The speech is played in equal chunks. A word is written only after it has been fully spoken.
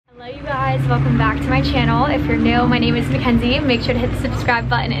guys, welcome back to my channel. If you're new, my name is Mackenzie. Make sure to hit the subscribe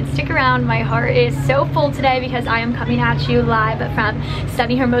button and stick around. My heart is so full today because I am coming at you live from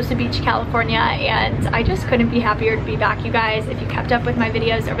sunny Hermosa Beach, California, and I just couldn't be happier to be back, you guys. If you kept up with my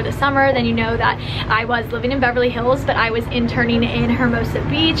videos over the summer, then you know that I was living in Beverly Hills, but I was interning in Hermosa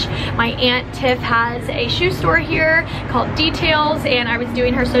Beach. My aunt Tiff has a shoe store here called Details, and I was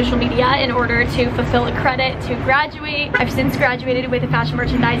doing her social media in order to fulfill a credit to graduate. I've since graduated with a fashion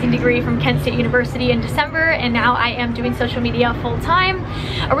merchandising degree from Kent State University in December, and now I am doing social media full-time.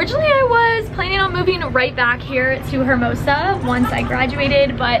 Originally I was planning on moving right back here to Hermosa once I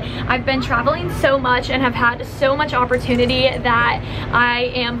graduated, but I've been traveling so much and have had so much opportunity that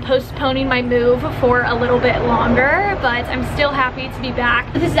I am postponing my move for a little bit longer, but I'm still happy to be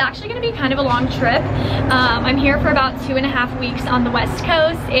back. This is actually going to be kind of a long trip. I'm here for about 2.5 weeks on the West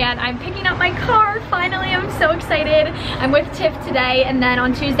Coast, and I'm picking up my car finally. I'm so excited. I'm with Tiff today, and then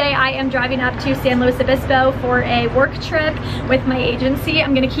on Tuesday I am driving up to San Luis Obispo for a work trip with my agency.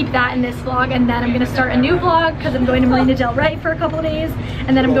 I'm gonna keep that in this vlog, and then I'm gonna start a new vlog because I'm going to Marina Del Ray for a couple of days,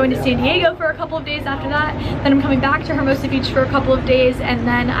 and then I'm going to San Diego for a couple of days after that. Then I'm coming back to Hermosa Beach for a couple of days, and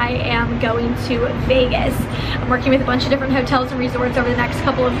then I am going to Vegas. I'm working with a bunch of different hotels and resorts over the next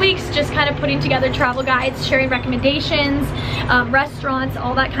couple of weeks, just kind of putting together travel guides, sharing recommendations, restaurants,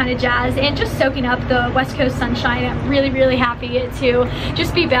 all that kind of jazz, and just soaking up the West Coast sunshine. I'm really happy to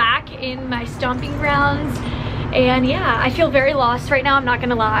just be back in my stomping grounds. And yeah, I feel very lost right now, I'm not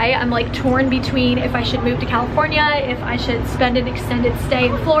gonna lie. I'm like torn between if I should move to California, if I should spend an extended stay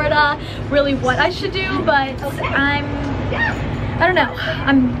in Florida, really what I should do, but I don't know.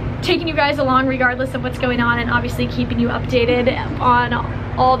 I'm taking you guys along regardless of what's going on, and obviously keeping you updated on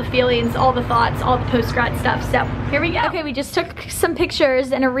all the feelings, all the thoughts, all the post-grad stuff. So here we go. Okay, we just took some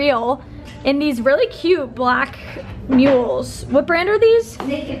pictures and a reel in these really cute black mules. What brand are these?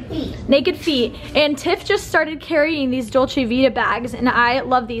 Naked Feet. Naked Feet. And Tiff just started carrying these Dolce Vita bags, and I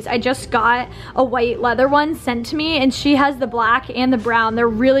love these. I just got a white leather one sent to me, and she has the black and the brown. They're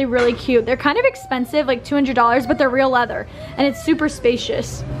really cute. They're kind of expensive, like $200, but they're real leather, and it's super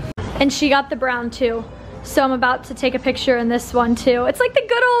spacious. And she got the brown too. So I'm about to take a picture in this one too. It's like the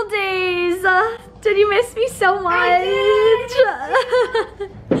good old days. Did you miss me so much?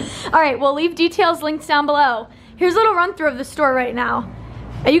 All right, we'll leave details linked down below. Here's a little run through of the store right now.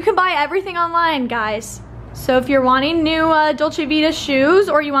 You can buy everything online, guys. So if you're wanting new Dolce Vita shoes,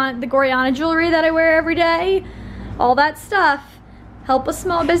 or you want the Gorjana jewelry that I wear every day, all that stuff, help a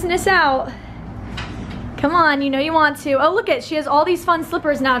small business out. Come on, you know you want to. Oh, look at, she has all these fun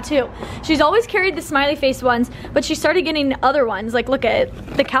slippers now too. She's always carried the smiley face ones, but she started getting other ones. Like, look at,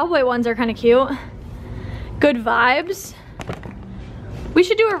 the cowboy ones are kind of cute. Good vibes. We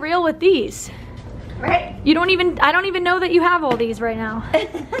should do a reel with these. Right. I don't even know that you have all these right now.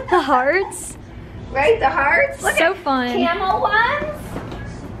 The hearts. Right, the hearts. Look So at fun. Camel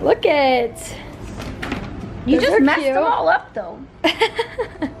ones. Look at. You Those just are messed cute. them all up though.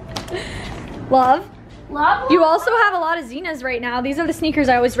 Love. Love. You also have a lot of Zenas right now. These are the sneakers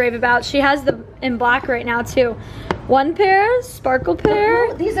I always rave about. She has them in black right now too. 1 pair, sparkle pair.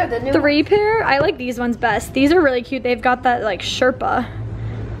 Ooh, these are the new 3 pair. I like these ones best. These are really cute. They've got that like Sherpa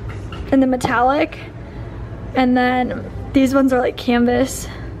and the metallic. And then these ones are like canvas.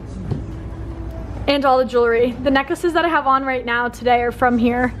 And all the jewelry. The necklaces that I have on right now today are from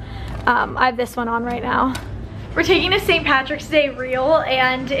here. I have this one on right now. We're taking a St. Patrick's Day reel,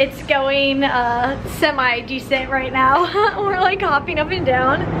 and it's going semi-decent right now. We're like hopping up and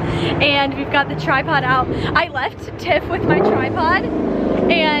down, and we've got the tripod out. I left Tiff with my tripod,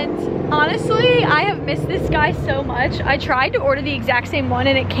 and honestly, I have missed this guy so much. I tried to order the exact same one,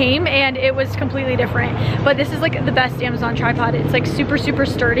 and it came, and it was completely different. But this is like the best Amazon tripod. It's like super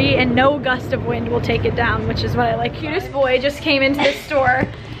sturdy, and no gust of wind will take it down, which is what I like. Cutest boy just came into the store.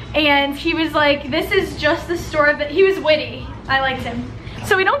 And he was like, this is just the store, but he was witty. I liked him.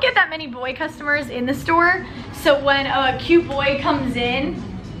 So we don't get that many boy customers in the store. So when a cute boy comes in,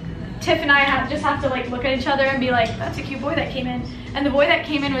 Tiff and I just have to like look at each other and be like, that's a cute boy that came in. And the boy that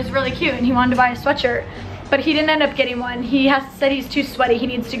came in was really cute, and he wanted to buy a sweatshirt, but he didn't end up getting one. He said he's too sweaty. He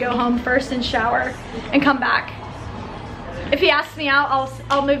needs to go home first and shower and come back. If he asks me out,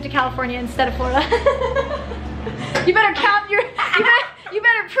 I'll move to California instead of Florida. You better count your, you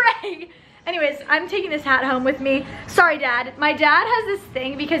better pray. Anyways, I'm taking this hat home with me. Sorry, Dad. My dad has this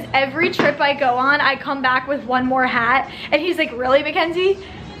thing because every trip I go on, I come back with one more hat. And he's like, really, Mackenzie?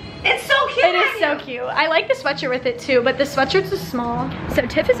 It's so cute. It is so cute. I like the sweatshirt with it too, but the sweatshirt's is small. So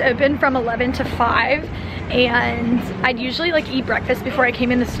Tiff is open from 11 to 5, and I'd usually like eat breakfast before I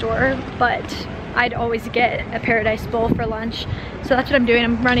came in the store, but I'd always get a Paradise Bowl for lunch. So that's what I'm doing.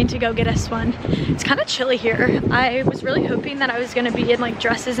 I'm running to go get us one. It's kind of chilly here. I was really hoping that I was gonna be in like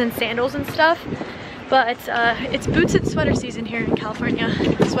dresses and sandals and stuff, but it's boots and sweater season here in California.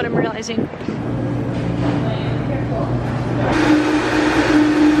 That's what I'm realizing.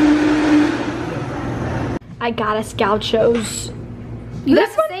 I got us gauchos. You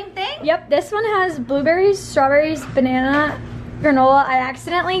This got the one- same thing? Yep, this one has blueberries, strawberries, banana, granola.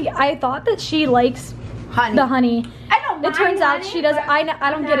 I thought that she likes Honey. the honey. I don't mind It turns out honey, she does. but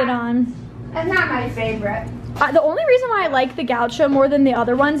I don't get it on. It's not my favorite. The only reason why I like the gaucho more than the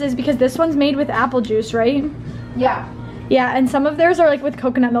other ones is because this one's made with apple juice, right? Yeah. Yeah, and some of theirs are like with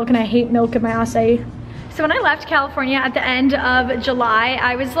coconut milk, and I hate milk in my acai. So when I left California at the end of July,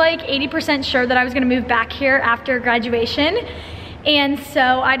 I was like 80% sure that I was gonna move back here after graduation. And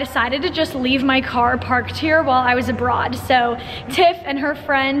so I decided to just leave my car parked here while I was abroad. So Tiff and her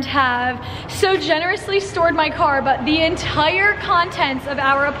friend have so generously stored my car, but the entire contents of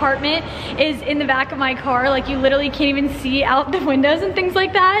our apartment is in the back of my car. Like you literally can't even see out the windows and things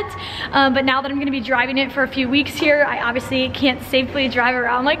like that. But now that I'm gonna be driving it for a few weeks here, I obviously can't safely drive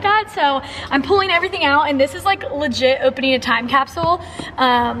around like that. So I'm pulling everything out, and this is like legit opening a time capsule.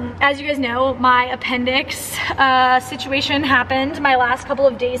 As you guys know, my appendix situation happened my last couple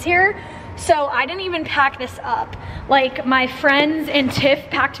of days here, so I didn't even pack this up. Like my friends and Tiff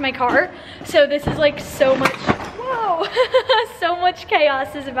packed my car, so this is like so much, whoa, so much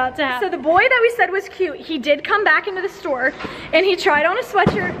chaos is about to happen. So the boy that we said was cute, he did come back into the store and he tried on a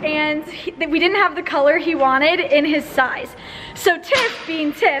sweatshirt, and we didn't have the color he wanted in his size. So Tiff,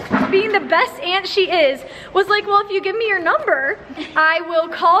 being the best aunt she is, was like, well, if you give me your number, I will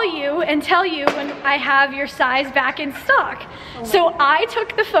call you and tell you when I have your size back in stock. So I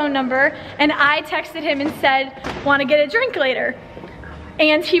took the phone number and I texted him and said, want to get a drink later?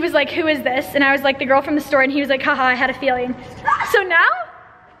 And he was like, who is this? And I was like, the girl from the store, and he was like, haha, I had a feeling. So now,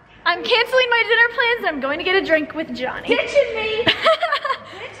 I'm canceling my dinner plans and I'm going to get a drink with Johnny. Ditching me.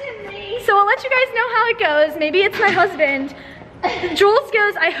 Ditching me. So I'll let you guys know how it goes. Maybe it's my husband. Jules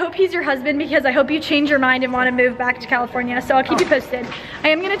goes, I hope he's your husband because I hope you change your mind and want to move back to California. So I'll keep you posted. I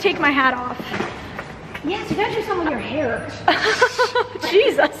am going to take my hat off. Yes, you gotta do something with your hair.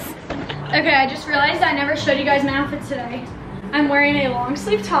 Jesus. Okay, I just realized I never showed you guys my outfit today. I'm wearing a long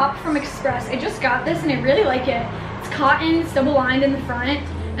sleeve top from Express. I just got this and I really like it. It's cotton, it's double lined in the front.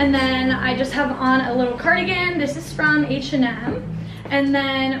 And then I just have on a little cardigan. This is from H&M. And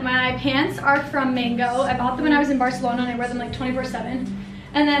then my pants are from Mango. I bought them when I was in Barcelona and I wear them like 24/7.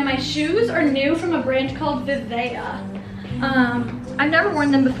 And then my shoes are new from a brand called Vivea. I've never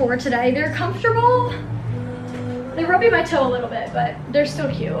worn them before today. They're comfortable. They're rubbing my toe a little bit, but they're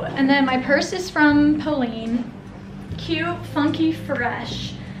still cute. And then my purse is from Pauline. Cute, funky,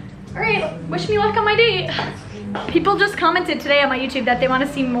 fresh. All right, wish me luck on my date. People just commented today on my YouTube that they want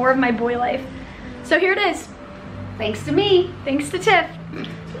to see more of my boy life. So here it is. Thanks to me. Thanks to Tiff.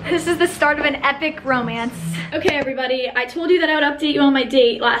 This is the start of an epic romance. Okay, everybody, I told you that I would update you on my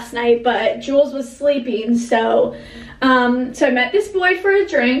date last night, but Jules was sleeping, so I met this boy for a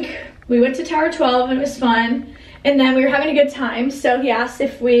drink. We went to Tower 12 and it was fun, and then we were having a good time, so he asked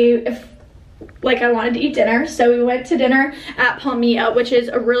if I wanted to eat dinner, so we went to dinner at Palmilla, which is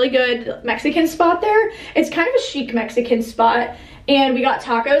a really good Mexican spot there. It's kind of a chic Mexican spot. And we got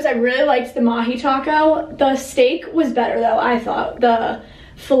tacos. I really liked the mahi taco. The steak was better though, I thought, the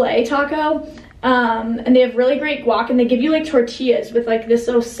filet taco. And they have really great guac, and they give you like tortillas with like this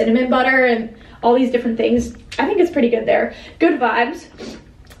little cinnamon butter and all these different things. I think it's pretty good there. Good vibes.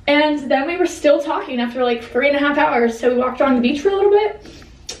 And then we were still talking after like 3.5 hours. So we walked around the beach for a little bit.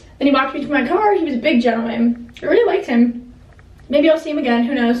 Then he walked me to my car. He was a big gentleman. I really liked him. Maybe I'll see him again,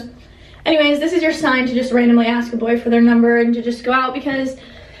 who knows. Anyways, this is your sign to just randomly ask a boy for their number and to just go out because,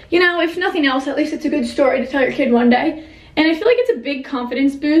 you know, if nothing else, at least it's a good story to tell your kid one day. And I feel like it's a big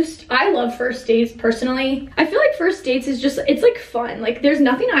confidence boost. I love first dates personally. I feel like first dates is just, it's like fun. Like there's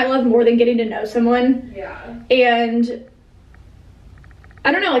nothing I love more than getting to know someone. Yeah. And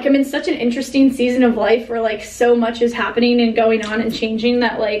I don't know, like I'm in such an interesting season of life where like so much is happening and going on and changing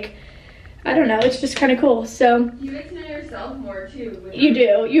that like, I don't know, it's just kind of cool. So you get to know yourself more too. You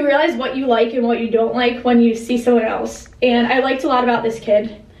do. You realize what you like and what you don't like when you see someone else. And I liked a lot about this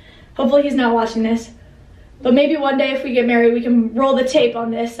kid. Hopefully he's not watching this. But maybe one day if we get married, we can roll the tape on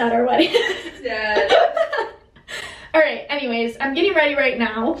this at our wedding. Dad. All right, anyways, I'm getting ready right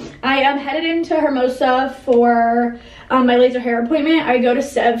now. I am headed into Hermosa for my laser hair appointment. I go to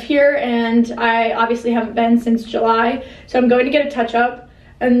Sev here, and I obviously haven't been since July. So I'm going to get a touch-up.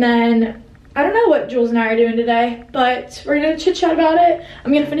 And then I don't know what Jules and I are doing today, but we're gonna chit chat about it.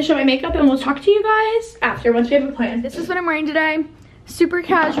 I'm gonna finish up my makeup and we'll talk to you guys after, once we have a plan. This is what I'm wearing today. Super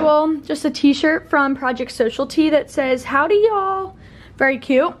casual, just a t-shirt from Project Social Tee that says, howdy y'all. Very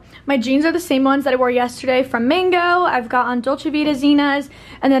cute. My jeans are the same ones that I wore yesterday from Mango. I've got on Dolce Vita Zenas,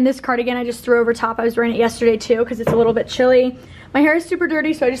 and then this cardigan I just threw over top. I was wearing it yesterday too because it's a little bit chilly. My hair is super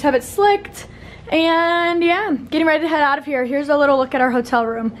dirty, so I just have it slicked. And yeah, getting ready to head out of here. Here's a little look at our hotel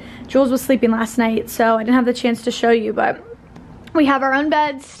room. Jules was sleeping last night, so I didn't have the chance to show you, but we have our own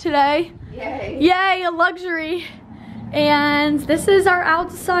beds today. Yay. Yay, a luxury. And this is our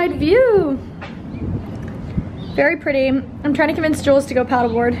outside view. Very pretty. I'm trying to convince Jules to go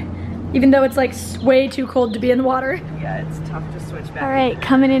paddleboard, even though it's like way too cold to be in the water. Yeah, it's tough to switch back. All right,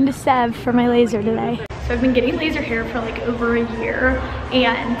 coming into Sev for my laser today. So I've been getting laser hair for like over a year,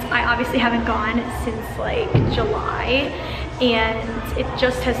 and I obviously haven't gone since like July, and it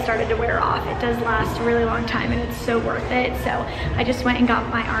just has started to wear off. It does last a really long time and it's so worth it. So I just went and got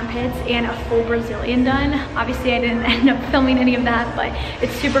my armpits and a full Brazilian done. Obviously I didn't end up filming any of that, but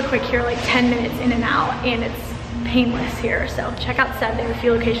it's super quick here, like 10 minutes in and out, and it's painless here. So check out Sev. They have a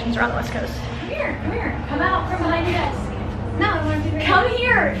few locations around the West Coast. Come here, come here. Come out from behind your desk. No, I want to be right Come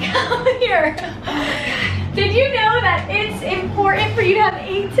here, come here. Did you know that it's important for you to have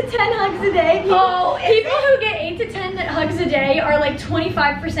 8 to 10 hugs a day? People who get 8 to 10 hugs a day are like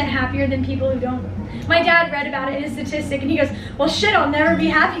 25% happier than people who don't. My dad read about it in a statistic and he goes, well shit, I'll never be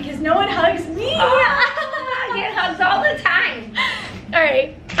happy because no one hugs me. I get hugs all the time. All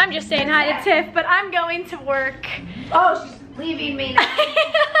right, I'm just saying hi to Tiff, but I'm going to work. Oh, she's leaving me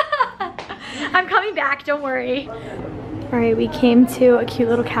now. I'm coming back, don't worry. All right, we came to a cute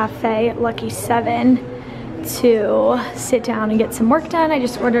little cafe at Lucky 7 to sit down and get some work done. I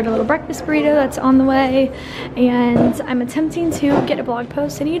just ordered a little breakfast burrito that's on the way, and I'm attempting to get a blog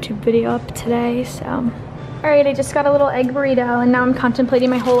post and a YouTube video up today, so. All right, I just got a little egg burrito, and now I'm contemplating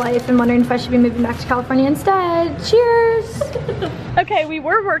my whole life and wondering if I should be moving back to California instead. Cheers! Okay, we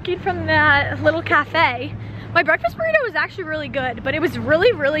were working from that little cafe. My breakfast burrito was actually really good, but it was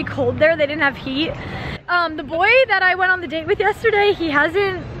really, really cold there. They didn't have heat. The boy that I went on the date with yesterday, he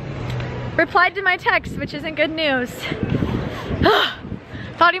hasn't replied to my text, which isn't good news.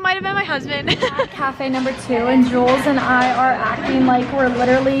 Thought he might have been my husband. Cafe number 2, and Jules and I are acting like we're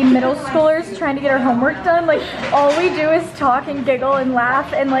literally middle schoolers trying to get our homework done. Like all we do is talk and giggle and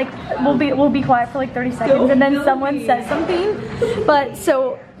laugh, and like we'll be quiet for like 30 seconds and then someone says something. But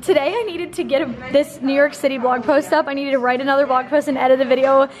so today I needed to get this New York City blog post up. I needed to write another blog post and edit the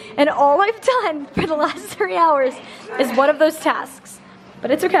video, and all I've done for the last 3 hours is one of those tasks. But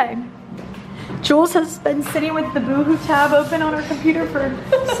it's okay. Jules has been sitting with the Boohoo tab open on her computer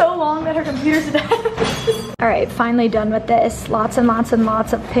for so long that her computer's dead. All right, finally done with this. Lots and lots and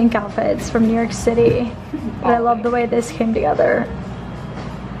lots of pink outfits from New York City. But I love the way this came together.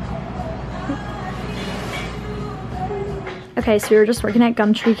 Okay, so we were just working at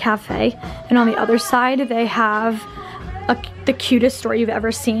Gumtree Cafe, and on the other side they have the cutest store you've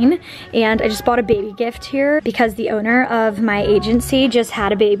ever seen, and I just bought a baby gift here because the owner of my agency just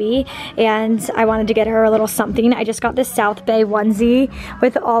had a baby and I wanted to get her a little something. I just got this South Bay onesie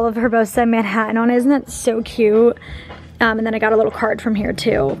with all of Hermosa Manhattan on it. Isn't that so cute? And then I got a little card from here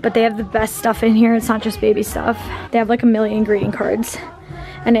too, but they have the best stuff in here. It's not just baby stuff. They have like a million greeting cards,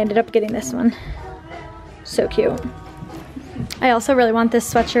 and I ended up getting this one. So cute. I also really want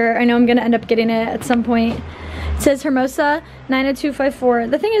this sweatshirt. I know I'm gonna end up getting it at some point. It says Hermosa 90254.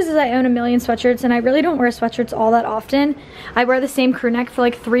 The thing is I own a million sweatshirts, and I really don't wear sweatshirts all that often. I wear the same crew neck for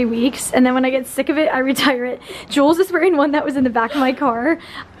like 3 weeks, and then when I get sick of it, I retire it. Jules is wearing one that was in the back of my car.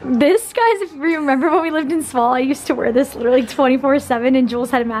 This, guys, if you remember when we lived in Swall, I used to wear this literally 24/7, and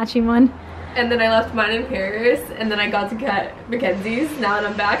Jules had a matching one. And then I left mine in Paris, and then I got to get Mckenzie's. Now that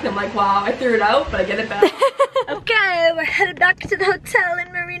I'm back, and I'm like, wow, I threw it out, but I get it back. Okay, we're headed back to the hotel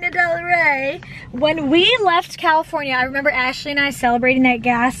in Marina Del Ray. When we left California, I remember Ashley and I celebrating that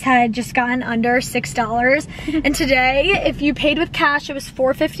gas had just gotten under $6. And today, if you paid with cash, it was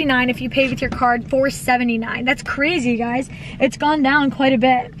 $4.59. If you paid with your card, $4.79. That's crazy, guys. It's gone down quite a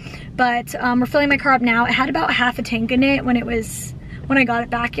bit. But we're filling my car up now. It had about half a tank in it when I got it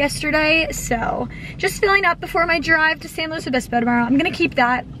back yesterday, so just filling up before my drive to San Luis Obispo tomorrow. I'm gonna keep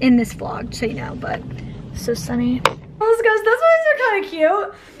that in this vlog, so you know, but so sunny. Alice goes, those ones are kind of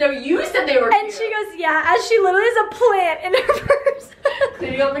cute. No, you said they were And cute. she goes, yeah, as she literally has a plant in her purse.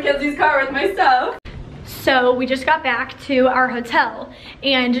 Cleaning up Mackenzie's car with my stuff. So we just got back to our hotel,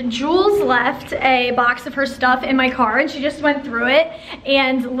 and Jules left a box of her stuff in my car, and she just went through it,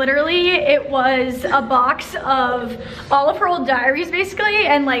 and literally it was a box of all of her old diaries basically,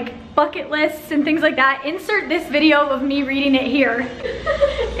 and like bucket lists and things like that. Insert this video of me reading it here.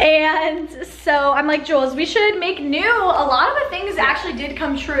 And so I'm like, Jules, we should make new. A lot of the things actually did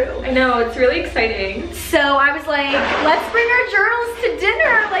come true. I know, it's really exciting. So I was like, let's bring our journals to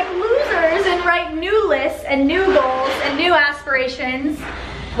dinner like losers and write new lists and new goals and new aspirations.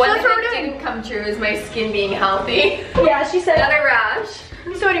 One thing that didn't come true is my skin being healthy. Yeah, she said. Not a rash.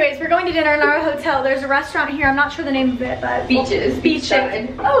 So anyways, we're going to dinner in our hotel. There's a restaurant here. I'm not sure the name of it, but Beaches.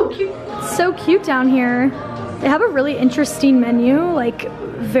 Beachside. Oh, cute. It's so cute down here. They have a really interesting menu, like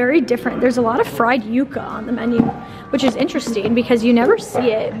very different. There's a lot of fried yuca on the menu, which is interesting because you never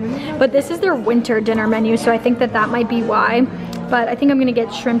see it. But this is their winter dinner menu, so I think that that might be why. But I think I'm gonna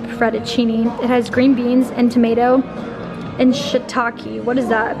get shrimp fettuccine. It has green beans and tomato and shiitake. What is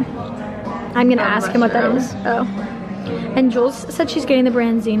that? I'm gonna ask him what that is. Oh. And Jules said she's getting the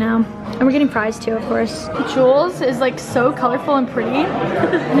branzino. And we're getting fries too, of course. Jules is like so colorful and pretty.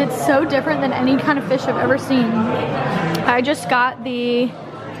 And it's so different than any kind of fish I've ever seen. I just got the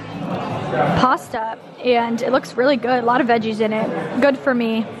pasta and it looks really good. A lot of veggies in it. Good for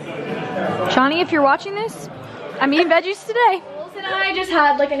me. Shawnee, if you're watching this, I'm eating veggies today. Jules and I just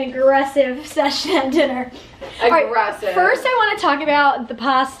had like an aggressive session at dinner. Aggressive. Right, first I want to talk about the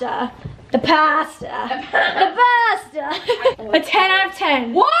pasta. The pasta. The pasta. A 10 out of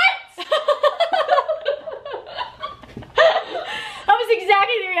 10. What? That was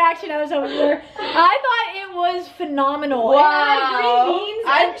exactly the reaction I was hoping for. I thought it was phenomenal. Wow. It had green beans.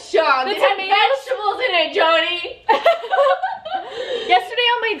 I'm shocked. The It had tomatoes. vegetables in it, Joni. Yesterday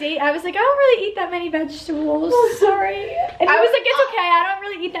on my date, I was like, I don't really eat that many vegetables. Sorry. And I was like, it's okay. I don't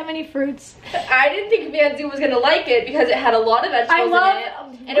really eat that many fruits. I didn't think Mckenzie was gonna like it because it had a lot of vegetables I love in it.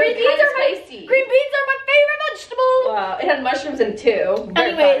 And green it was beans kind of are spicy. green beans are my favorite vegetable. Wow, it had mushrooms in it too.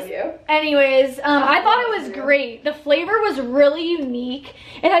 Very proud of you. Anyways, I thought it was great. The flavor was really unique.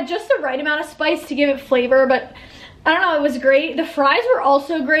 It had just the right amount of spice to give it flavor, but I don't know, it was great. The fries were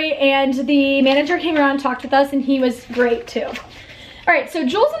also great, and the manager came around and talked with us, and he was great too. All right, so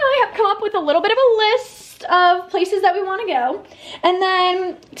Jules and I have come up with a little bit of a list of places that we want to go. And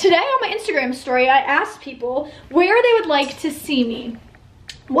then today on my Instagram story, I asked people where they would like to see me.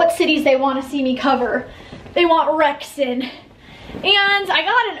 What cities they want to see me cover. They want Rex in. And I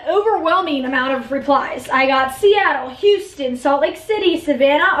got an overwhelming amount of replies. I got Seattle, Houston, Salt Lake City,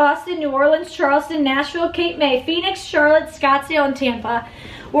 Savannah, Austin, New Orleans, Charleston, Nashville, Cape May, Phoenix, Charlotte, Scottsdale, and Tampa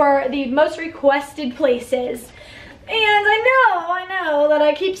were the most requested places. And I know that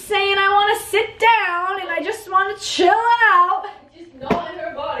I keep saying I want to sit down and I just want to chill out. Just not in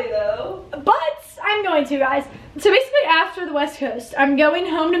her body though. But I'm going to, guys. So basically after the West Coast, I'm going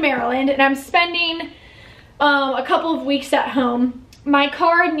home to Maryland and I'm spending a couple of weeks at home. My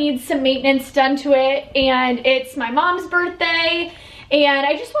car needs some maintenance done to it and it's my mom's birthday and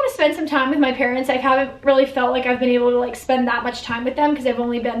I just want to spend some time with my parents. I haven't really felt like I've been able to like spend that much time with them because I've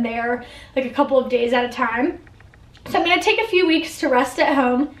only been there like a couple of days at a time. So I'm gonna take a few weeks to rest at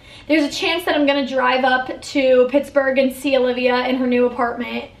home. There's a chance that I'm gonna drive up to Pittsburgh and see Olivia in her new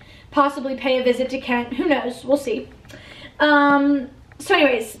apartment, possibly pay a visit to Kent, who knows, we'll see. So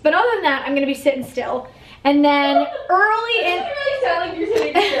anyways, but other than that, I'm gonna be sitting still. And then early in, It doesn't really sound like you're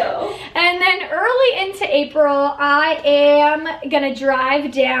sitting still. And then early into April, I am gonna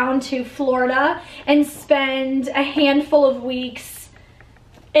drive down to Florida and spend a handful of weeks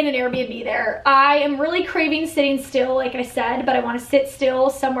in an Airbnb there. I am really craving sitting still, like I said, but I want to sit still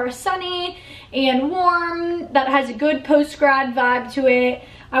somewhere sunny and warm that has a good post-grad vibe to it.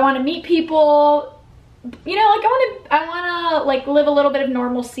 I want to meet people, you know, like I want to like live a little bit of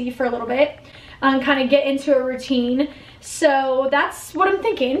normalcy for a little bit, kind of get into a routine. So that's what I'm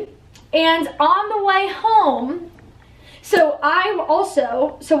thinking. And on the way home, okay,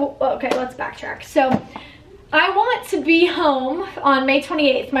 let's backtrack. So I want to be home on May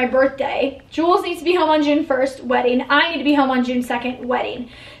 28th, my birthday. Jules needs to be home on June 1st, wedding. I need to be home on June 2nd, wedding.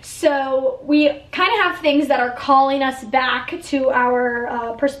 So we kind of have things that are calling us back to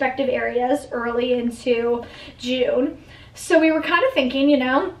our prospective areas early into June. So we were kind of thinking, you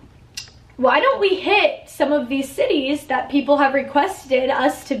know, why don't we hit some of these cities that people have requested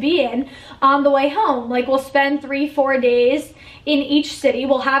us to be in on the way home? Like we'll spend 3-4 days in each city.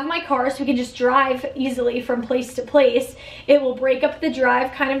 We'll have my car so we can just drive easily from place to place. It will break up the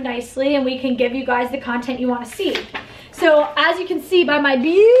drive kind of nicely and we can give you guys the content you want to see. So as you can see by my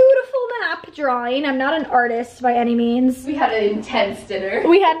beautiful map map drawing. I'm not an artist by any means. We had an intense dinner.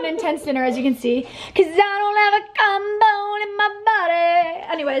 We had an intense dinner, as you can see. Cause I don't have a combo in my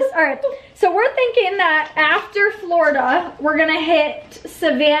body. Anyways, all right. So we're thinking that after Florida, we're gonna hit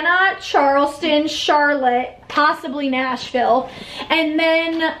Savannah, Charleston, Charlotte, possibly Nashville, and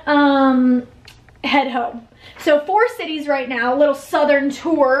then head home. So 4 cities right now, a little southern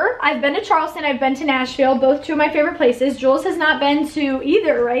tour. I've been to Charleston, I've been to Nashville, both 2 of my favorite places. Jules has not been to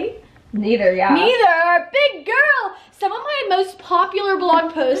either, right? Neither, yeah. Neither, big girl. Some of my most popular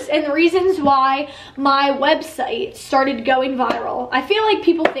blog posts and the reasons why my website started going viral. I feel like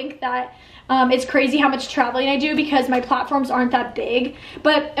people think that it's crazy how much traveling I do because my platforms aren't that big,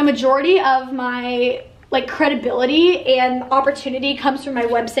 but a majority of my credibility and opportunity comes from my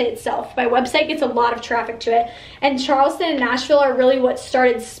website itself. My website gets a lot of traffic to it, and Charleston and Nashville are really what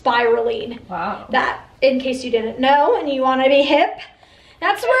started spiraling. Wow. That, in case you didn't know and you want to be hip,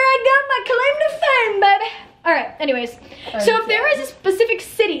 that's where I got my claim to fame, baby. All right, anyways, so if there is a specific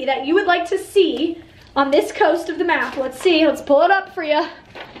city that you would like to see on this coast of the map, let's see, let's pull it up for you.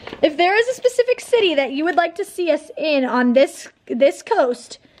 If there is a specific city that you would like to see us in on this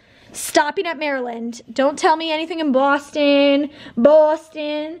coast, stopping at Maryland. Don't tell me anything in Boston,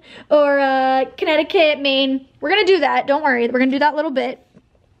 or Connecticut, Maine. We're gonna do that, don't worry. We're gonna do that a little bit.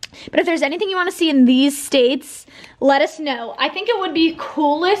 But if there's anything you wanna see in these states, let us know. I think it would be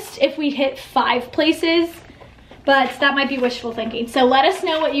coolest if we hit 5 places, but that might be wishful thinking. So let us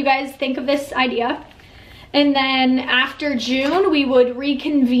know what you guys think of this idea. And then after June, we would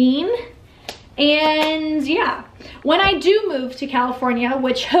reconvene. And yeah, when I do move to California,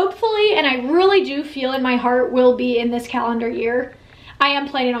 which hopefully, and I really do feel in my heart will be in this calendar year, I am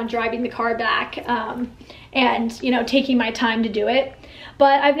planning on driving the car back and, you know, taking my time to do it.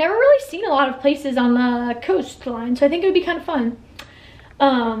 But I've never really seen a lot of places on the coastline, so I think it would be kind of fun.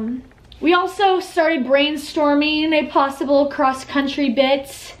 We also started brainstorming a possible cross-country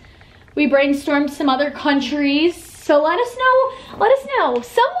bit. We brainstormed some other countries. So let us know.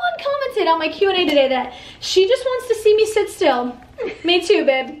 Someone commented on my Q&A today that she just wants to see me sit still. Me too,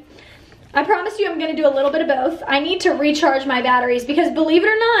 babe. I promise you I'm gonna do a little bit of both. I need to recharge my batteries because believe it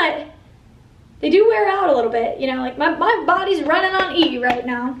or not, they do wear out a little bit. You know, like my body's running on E right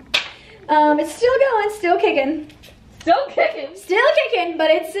now. It's still going, still kicking. Still kicking. Still kicking, but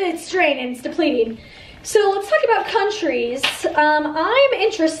it's straining, it's depleting. So let's talk about countries. I'm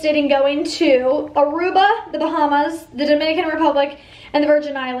interested in going to Aruba, the Bahamas, the Dominican Republic, and the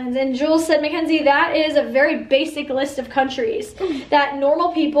Virgin Islands. And Jules said, Mckenzie, that is a very basic list of countries that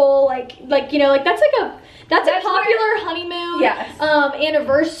normal people you know, like that's a popular honeymoon, yes,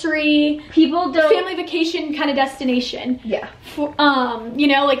 anniversary, people don't, family vacation kind of destination. Yeah. You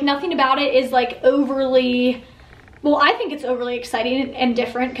know, like nothing about it is like overly. Well, I think it's overly exciting and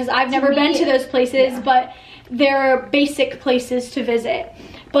different because I've never been to those places, but they're basic places to visit.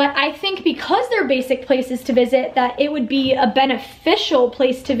 But I think because they're basic places to visit, that it would be a beneficial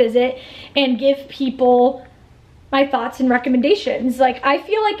place to visit and give people my thoughts and recommendations. Like, I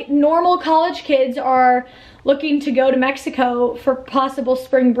feel like normal college kids are looking to go to Mexico for possible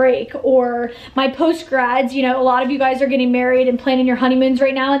spring break, or my post-grads, you know, a lot of you guys are getting married and planning your honeymoons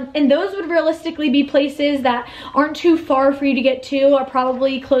right now, and those would realistically be places that aren't too far for you to get to, or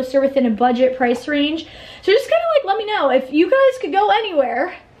probably closer within a budget price range. So just kind of like let me know if you guys could go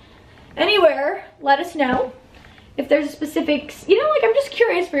anywhere, let us know. If there's a specific, you know, like I'm just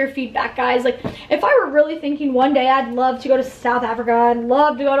curious for your feedback, guys. Like if I were really thinking one day I'd love to go to South Africa, I'd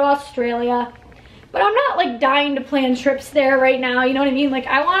love to go to Australia, but I'm not like dying to plan trips there right now, you know what I mean? Like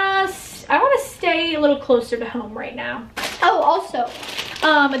I wanna stay a little closer to home right now. Oh, also,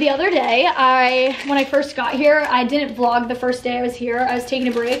 the other day, when I first got here, I didn't vlog the first day I was here. I was taking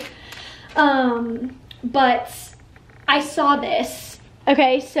a break. But I saw this.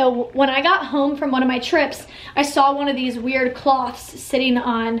 Okay, so when I got home from one of my trips, I saw one of these weird cloths sitting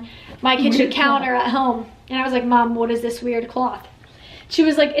on my kitchen counter at home. And I was like, Mom, what is this weird cloth? She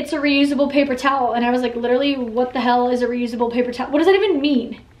was like, it's a reusable paper towel. And I was like, literally, what the hell is a reusable paper towel? What does that even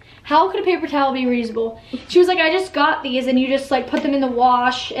mean? How could a paper towel be reusable? She was like, I just got these and you just like put them in the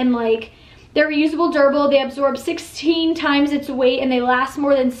wash and like, they're reusable, durable, they absorb 16 times its weight and they last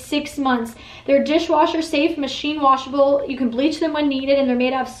more than 6 months. They're dishwasher safe, machine washable, you can bleach them when needed, and they're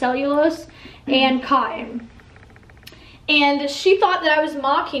made out of cellulose and cotton. And she thought that I was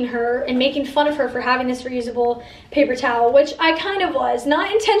mocking her and making fun of her for having this reusable paper towel, which I kind of was,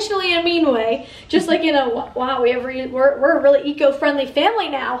 not intentionally in a mean way, just like in a, wow, we're a really eco-friendly family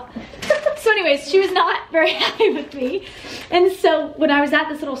now. So anyways, she was not very happy with me. And so when I was at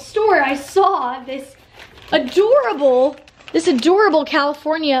this little store, I saw this adorable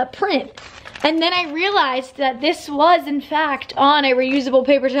California print. And then I realized that this was in fact on a reusable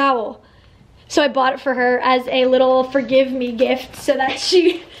paper towel. So I bought it for her as a little forgive me gift so that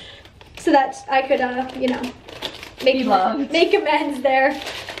I could, you know, make amends there.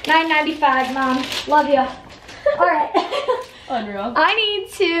 $9.95, Mom. Love ya. All right. Unreal. I need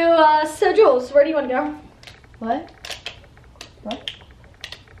to, so Jules, where do you want to go? What?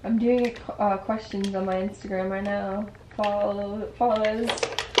 I'm doing questions on my Instagram right now. Follows.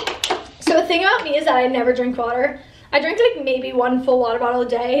 So the thing about me is that I never drink water. I drink like maybe 1 full water bottle a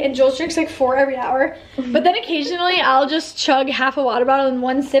day, and Jules drinks like 4 every hour. But then occasionally I'll just chug half a water bottle in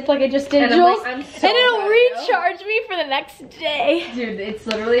 1 sip like I just did, Jules. And it'll recharge me for the next day. Dude, it's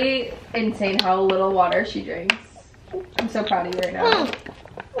literally insane how little water she drinks. I'm so proud of you right now.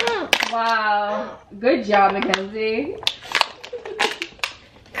 Wow. Good job, Mckenzie.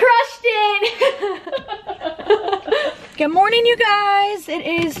 Crushed it! Good morning, you guys. It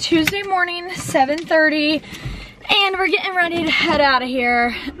is Tuesday morning, 7:30. And we're getting ready to head out of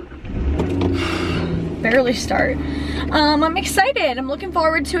here. Barely start. I'm excited. I'm looking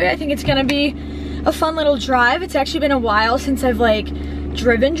forward to it. I think it's gonna be a fun little drive. It's actually been a while since I've like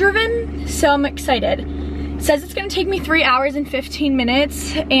driven, so I'm excited. It says it's gonna take me 3 hours and 15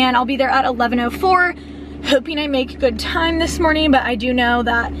 minutes, and I'll be there at 11:04. Hoping I make good time this morning, but I do know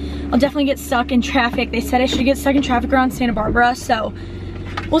that I'll definitely get stuck in traffic. They said I should get stuck in traffic around Santa Barbara, so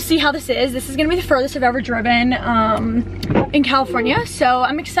we'll see how this is. This is gonna be the furthest I've ever driven in California, so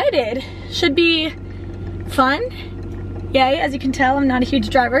I'm excited. Should be fun. Yay, as you can tell, I'm not a huge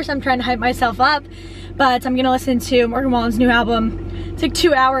driver, so I'm trying to hype myself up, but I'm gonna listen to Morgan Wallen's new album. It's like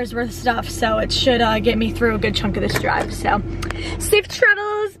 2 hours worth of stuff, so it should get me through a good chunk of this drive. So safe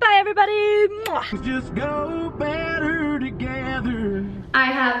travels, bye everybody. Mwah. Just go better together. I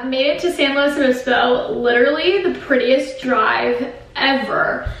have made it to San Luis Obispo, literally the prettiest drive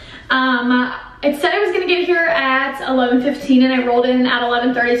ever. It said I was gonna get here at 11:15 and I rolled in at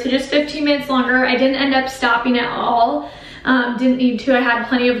 11:30, so just 15 minutes longer. I didn't end up stopping at all. Didn't need to, I had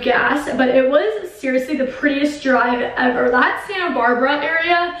plenty of gas, but it was seriously the prettiest drive ever. That Santa Barbara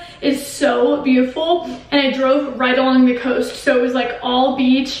area is so beautiful, and I drove right along the coast, so it was like all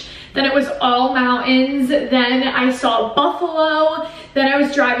beach, then it was all mountains, then I saw buffalo, then I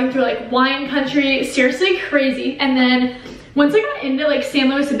was driving through like wine country, seriously crazy. And then once I got into like San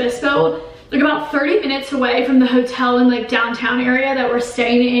Luis Obispo, like about 30 minutes away from the hotel in like downtown area that we're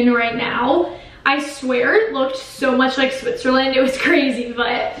staying in right now, I swear it looked so much like Switzerland. It was crazy,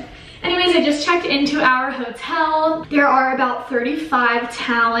 but anyways, I just checked into our hotel. There are about 35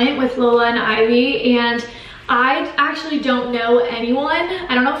 talent with Lola and Ivy, and I actually don't know anyone.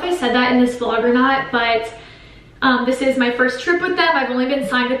 I don't know if I said that in this vlog or not, but this is my first trip with them. I've only been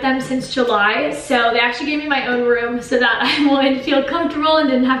signed with them since July, so they actually gave me my own room so that I would feel comfortable and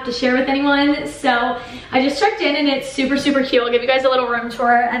didn't have to share with anyone. So I just checked in and it's super, super cute. I'll give you guys a little room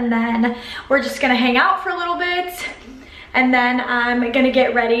tour, and then we're just gonna hang out for a little bit. And then I'm gonna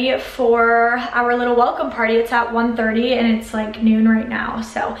get ready for our little welcome party. It's at 1:30 and it's like noon right now.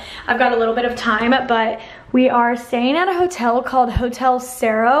 So I've got a little bit of time, but we are staying at a hotel called Hotel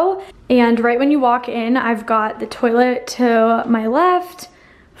Cerro. And right when you walk in, I've got the toilet to my left,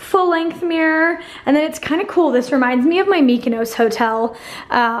 full length mirror, and then it's kind of cool. This reminds me of my Mykonos hotel.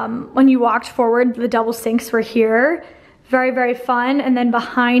 When you walked forward, the double sinks were here. Very, very fun. And then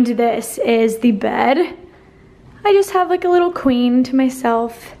behind this is the bed. I just have like a little queen to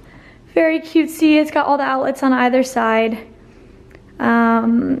myself. Very cutesy. It's got all the outlets on either side.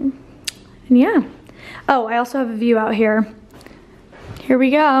 And yeah. Oh, I also have a view out here. Here we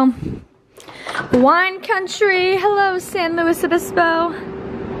go. Wine country. Hello, San Luis Obispo.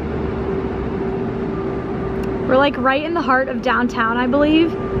 We're like right in the heart of downtown, I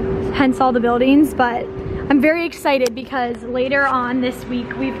believe. Hence all the buildings, but I'm very excited because later on this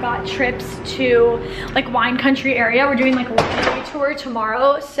week we've got trips to like wine country area. We're doing like a one-day tour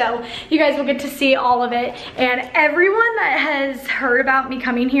tomorrow, so you guys will get to see all of it. And everyone that has heard about me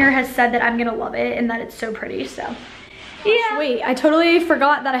coming here has said that I'm gonna love it and that it's so pretty, so. Yeah. Wait, I totally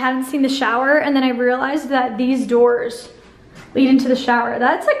forgot that I hadn't seen the shower, and then I realized that these doors lead into the shower.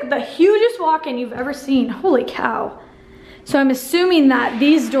 That's like the hugest walk-in you've ever seen. Holy cow. So I'm assuming that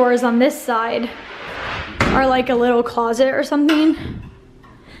these doors on this side are like a little closet or something.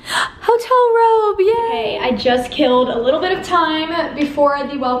 Hotel robe, yay! Okay, I just killed a little bit of time before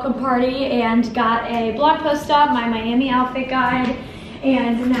the welcome party and got a blog post up, my Miami outfit guide,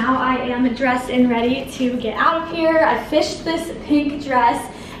 and now I am dressed and ready to get out of here. I fished this pink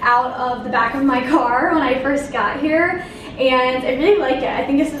dress out of the back of my car when I first got here, and I really like it. I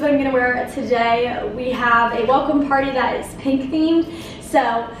think this is what I'm gonna wear today. We have a welcome party that is pink themed,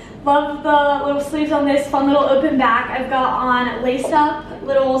 so Love the little sleeves on this, fun little open back. I've got on lace up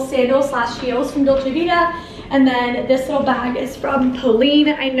little sandals slash heels from Dolce Vita. And then this little bag is from Pauline.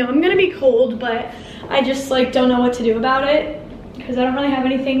 I know I'm gonna be cold, but I just like don't know what to do about it because I don't really have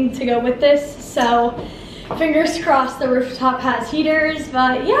anything to go with this. So fingers crossed the rooftop has heaters,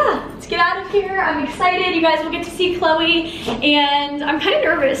 but yeah, let's get out of here. I'm excited. You guys will get to see Chloe, and I'm kind of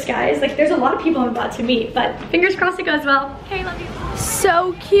nervous, guys. Like, there's a lot of people I'm about to meet, but fingers crossed it goes well. Okay, love you.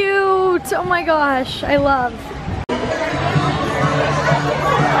 So cute. Oh my gosh, I love.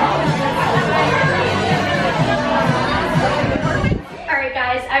 Alright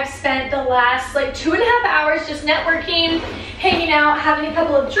guys, I've spent the last like 2.5 hours just networking, hanging out, having a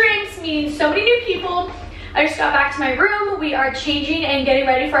couple of drinks, meeting so many new people. I just got back to my room. We are changing and getting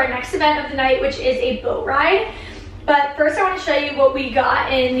ready for our next event of the night, which is a boat ride. But first I want to show you what we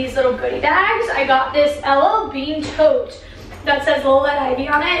got in these little goodie bags. I got this LL Bean tote that says Little Red Ivy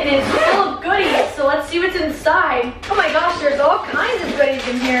on it, and it's full of goodies. So let's see what's inside. Oh my gosh, there's all kinds of goodies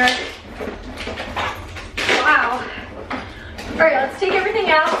in here. Wow. All right, let's take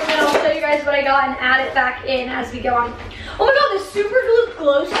everything out, and then I'll show you guys what I got and add it back in as we go on. Oh my god, this super glue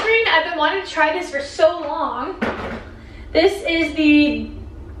glow screen. I've been wanting to try this for so long. This is the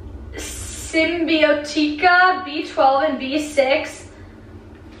Symbiotica B12 and B6.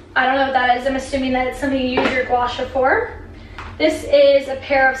 I don't know what that is. I'm assuming that it's something you use your gua sha for. This is a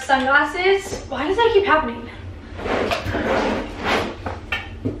pair of sunglasses. Why does that keep happening?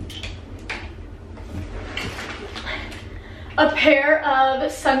 A pair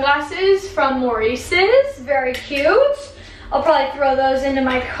of sunglasses from Maurice's. Very cute. I'll probably throw those into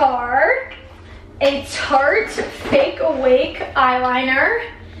my car. A Tarte Fake Awake eyeliner.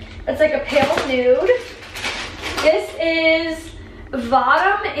 It's like a pale nude. This is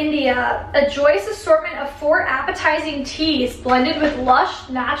Vadam India, a joyous assortment of 4 appetizing teas blended with lush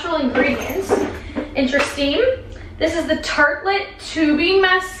natural ingredients. Interesting. This is the Tartelette Tubing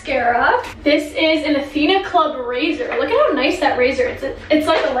Mascara. This is an Athena Club razor. Look at how nice that razor is. It's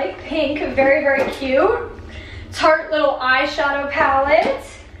like a light pink, very, very cute. Tarte little eyeshadow palette.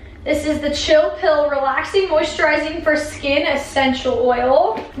 This is the Chill Pill Relaxing Moisturizing for Skin Essential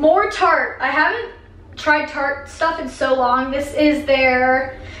Oil. More Tarte. I haven't tried Tarte stuff in so long. This is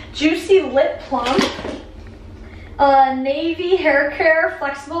their Juicy Lip Plump. Navy Hair Care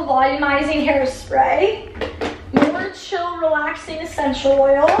Flexible Volumizing Hairspray. More Chill Relaxing Essential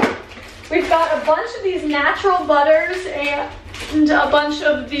Oil. We've got a bunch of these natural butters and a bunch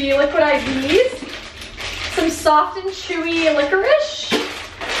of the liquid IVs. Some soft and chewy licorice,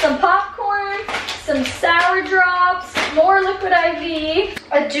 some popcorn, some sour drops, more liquid IV,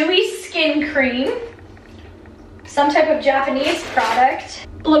 a dewy skin cream, some type of Japanese product,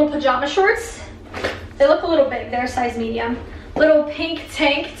 little pajama shorts. They look a little big, they're size medium. Little pink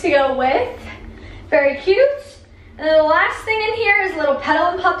tank to go with, very cute. And then the last thing in here is a little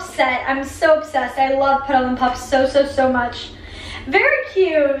Petal and Pup set. I'm so obsessed. I love Petal and Pup so much. Very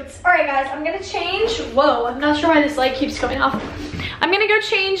cute. All right, guys, I'm gonna change. Whoa, I'm not sure why this light keeps going off. I'm gonna go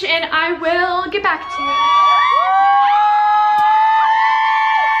change and I will get back to you.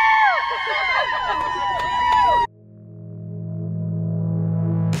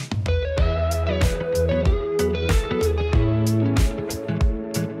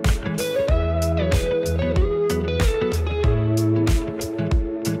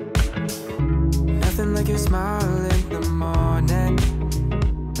 Nothing like your smile in the morning,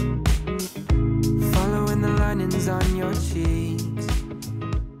 following the linings on your cheeks.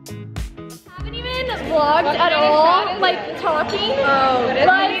 Haven't even vlogged at all, like talking. Oh,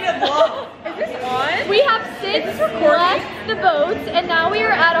 but we need a vlog. Is this on? we have since left the boat and now we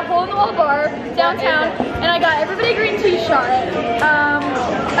are at a hole-in-the-wall bar downtown, and I got everybody a green tea shot. All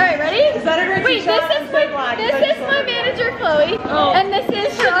right, ready? Is that a green Wait, tea shot? this is my manager Chloe, and this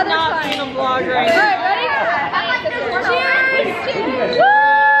is her other side. Not vlog right All now. right, ready? Cheers! Cheers! Woo!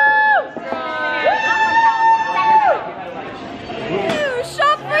 Woo!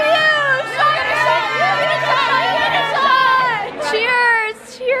 Shot for you! Shot for you! Cheers!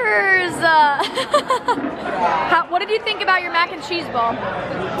 Cheers! What did you think about your mac and cheese ball?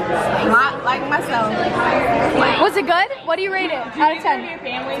 Not like myself. Was it good? What do you rate it out of 10?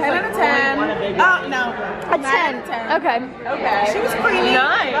 10 out of 10. Oh, no. A 10. 10. Okay. Okay. She was creamy,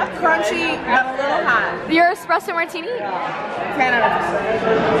 crunchy, but a little hot. Your espresso martini? 10 out of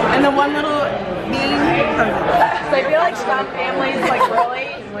 10. And the one little bean. So I feel like Stomp families, like,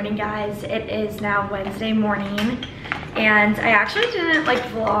 really. Good morning, guys. It is now Wednesday morning, and I actually didn't like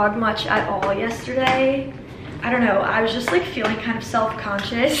vlog much at all yesterday. I don't know, I was just like feeling kind of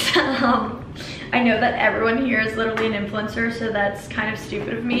self-conscious. I know that everyone here is literally an influencer, so that's kind of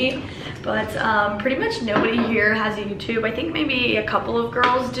stupid of me, but pretty much nobody here has a YouTube. I think maybe a couple of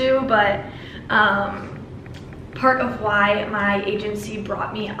girls do, but part of why my agency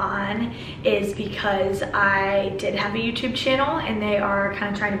brought me on is because I did have a YouTube channel and they are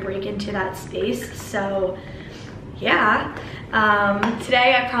kind of trying to break into that space. So yeah,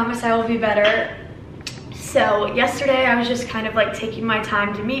 today I promise I will be better. So yesterday I was just kind of like taking my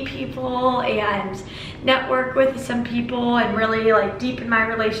time to meet people and network with some people and really like deepen my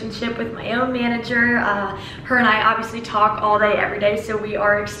relationship with my own manager. Her and I obviously talk all day every day, so we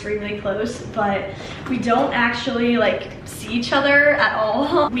are extremely close, but we don't actually like see each other at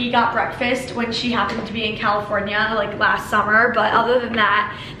all. We got breakfast when she happened to be in California like last summer, but other than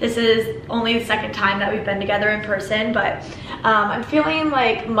that, this is only the second time that we've been together in person. But I'm feeling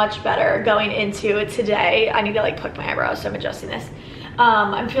like much better going into today. I need to like pluck my eyebrows, so I'm adjusting this.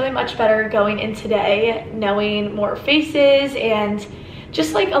 I'm feeling much better going in today, knowing more faces, and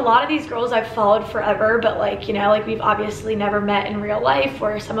just like a lot of these girls I've followed forever, but like, you know, like we've obviously never met in real life,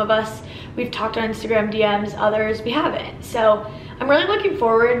 where some of us we've talked on Instagram DMs, others we haven't. So I'm really looking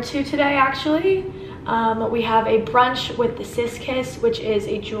forward to today actually. We have a brunch with the Sis Kiss, which is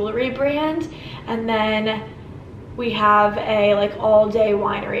a jewelry brand, and then we have a like all day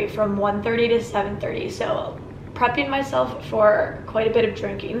winery from 1:30 to 7:30. So prepping myself for quite a bit of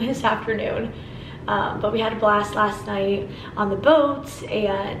drinking this afternoon. But we had a blast last night on the boat,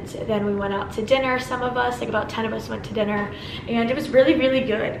 and then we went out to dinner. Some of us, like about 10 of us, went to dinner, and it was really, really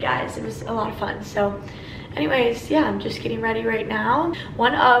good, guys. It was a lot of fun. So anyways, yeah, I'm just getting ready right now.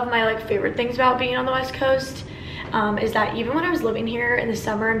 One of my like favorite things about being on the West Coast is that even when I was living here in the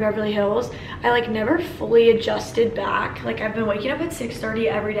summer in Beverly Hills, I like never fully adjusted back. Like I've been waking up at 6:30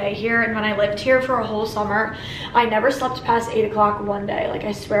 every day here, and when I lived here for a whole summer, I never slept past 8 o'clock one day. Like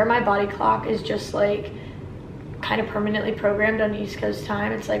I swear my body clock is just like kind of permanently programmed on East Coast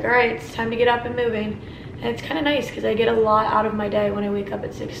time. It's like, all right, it's time to get up and moving. And it's kind of nice because I get a lot out of my day when I wake up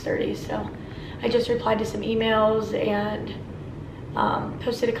at 6:30. So I just replied to some emails and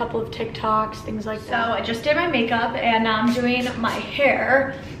posted a couple of TikToks, things like that. So I just did my makeup and now I'm doing my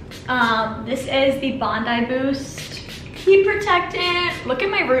hair. This is the Bondi Boost Heat Protectant. Look at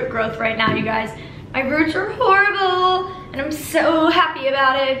my root growth right now, you guys. My roots are horrible and I'm so happy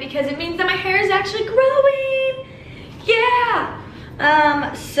about it because it means that my hair is actually growing. Yeah.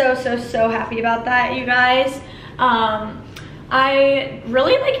 So happy about that, you guys. I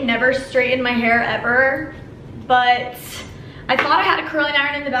really like never straightened my hair ever, but I thought I had a curling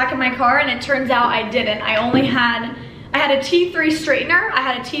iron in the back of my car, and it turns out I didn't. I had a T3 straightener, I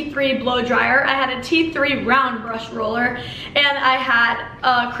had a T3 blow dryer, I had a T3 round brush roller, and I had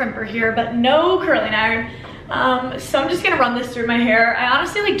a crimper here, but no curling iron. So I'm just gonna run this through my hair. I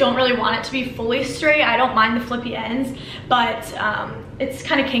honestly like don't really want it to be fully straight. I don't mind the flippy ends, but it's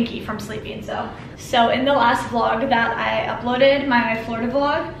kind of kinky from sleeping. So in the last vlog that I uploaded, my Florida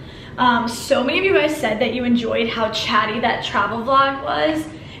vlog, so many of you guys said that you enjoyed how chatty that travel vlog was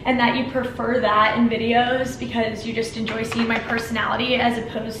and that you prefer that in videos because you just enjoy seeing my personality as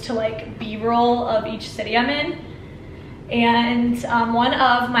opposed to like B-roll of each city I'm in. And one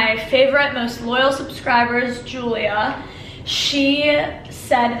of my favorite, most loyal subscribers, Julia, she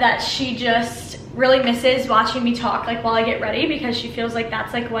said that she just really misses watching me talk like while I get ready because she feels like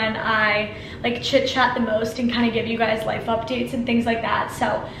that's like when I like chit chat the most and kind of give you guys life updates and things like that.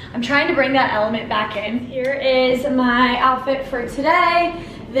 So I'm trying to bring that element back in. Here is my outfit for today.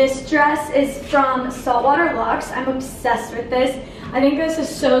 This dress is from Saltwater Luxe. I'm obsessed with this. I think this is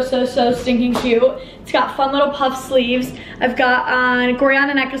so stinking cute. It's got fun little puff sleeves. I've got on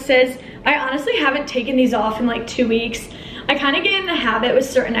Goriana necklaces. I honestly haven't taken these off in like 2 weeks. I kind of get in the habit with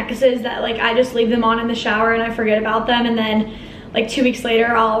certain necklaces that like I just leave them on in the shower and I forget about them, and then like 2 weeks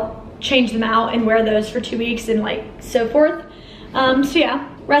later I'll change them out and wear those for 2 weeks and like so forth. So yeah,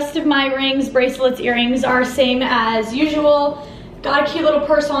 rest of my rings, bracelets, earrings are same as usual. Got a cute little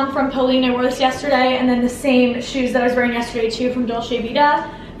purse on from Pauline. I wore this yesterday, and then the same shoes that I was wearing yesterday too from Dolce Vita.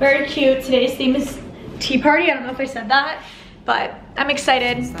 Very cute. Today's theme is tea party. I don't know if I said that, but I'm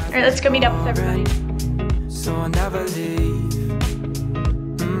excited. All right, let's go meet up with everybody. So I'll never leave.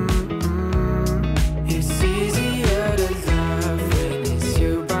 It's easier to love when it's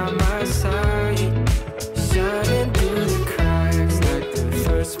you by my side, shining through the cracks like the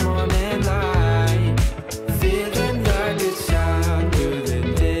first morning light, feeling like a child through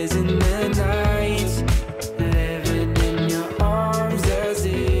the days and the nights, living in your arms as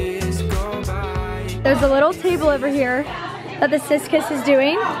years go by. There's a little table over here that the Sis Kiss is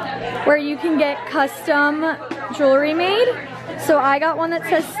doing where you can get custom jewelry made. So I got one that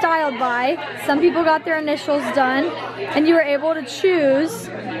says styled by. Some people got their initials done, and you were able to choose.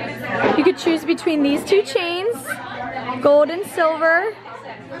 You could choose between these two chains, gold and silver,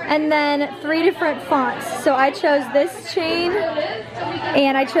 and then 3 different fonts. So I chose this chain,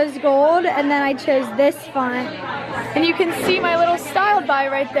 and I chose gold, and then I chose this font. And you can see my little styled by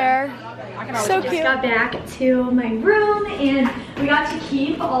right there. So cute. Just got back to my room, and we got to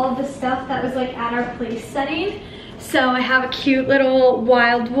keep all of the stuff that was like at our place setting. So I have a cute little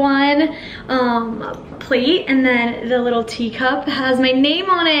Wild One plate, and then the little teacup has my name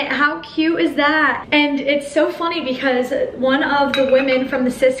on it. How cute is that? And it's so funny because one of the women from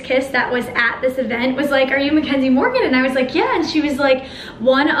the Sis Kiss that was at this event was like, "Are you Mckenzie Morgan?" And I was like, "Yeah." And she was like,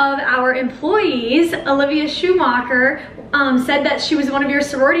 "One of our employees, Olivia Schumacher, said that she was one of your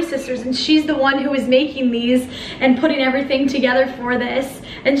sorority sisters, and she's the one who was making these and putting everything together for this.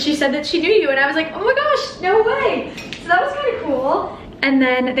 And she said that she knew you." And I was like, "Oh my gosh, no way." So that was kind of cool. And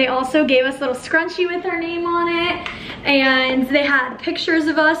then they also gave us a little scrunchie with our name on it. And they had pictures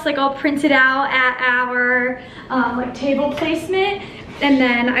of us like all printed out at our like table placement. And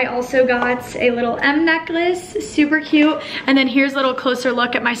then I also got a little M necklace, super cute. And then here's a little closer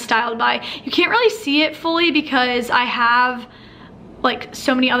look at my styled by. You can't really see it fully because I have like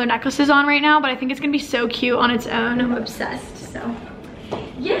so many other necklaces on right now, but I think it's gonna be so cute on its own. I'm obsessed, so.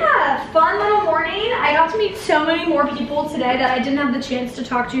 Yeah, fun little morning. I got to meet so many more people today that I didn't have the chance to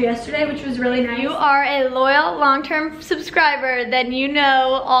talk to yesterday, which was really nice. If you are a loyal long-term subscriber, then you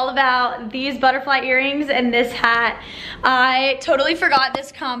know all about these butterfly earrings and this hat. I totally forgot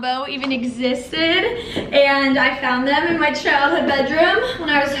this combo even existed, and I found them in my childhood bedroom when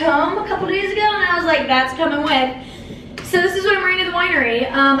I was home a couple days ago, and I was like, that's coming with. So this is what I'm wearing to the winery.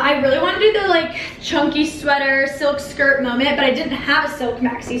 I really want to do the like chunky sweater, silk skirt moment, but I didn't have a silk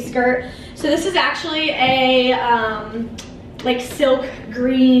maxi skirt. So this is actually a like silk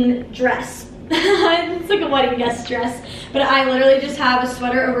green dress. It's like a wedding guest dress, but I literally just have a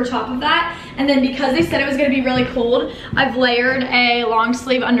sweater over top of that. And then because they said it was gonna be really cold, I've layered a long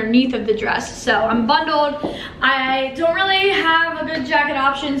sleeve underneath of the dress. So I'm bundled. I don't really have a good jacket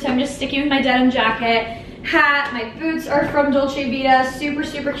option, so I'm just sticking with my denim jacket. Hat, my boots are from Dolce Vita, super,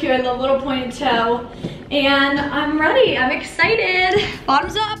 super cute. I love little pointed toe. And I'm ready, I'm excited.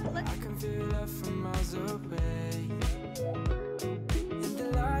 Bottoms up.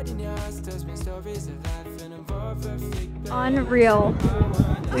 Unreal.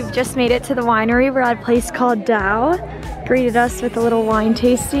 We've just made it to the winery. We're at a place called Dow. Greeted us with a little wine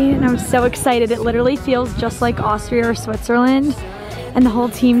tasting, and I'm so excited. It literally feels just like Austria or Switzerland. And the whole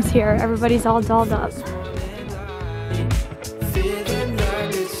team's here. Everybody's all dolled up.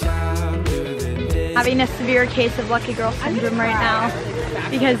 Having a severe case of lucky girl syndrome right now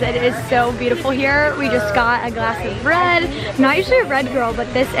because it is so beautiful here. We just got a glass of red. I'm not usually a red girl,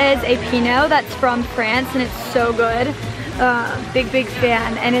 but this is a Pinot that's from France, and it's so good. Big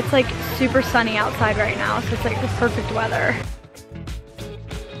fan, and it's like super sunny outside right now, so it's like the perfect weather.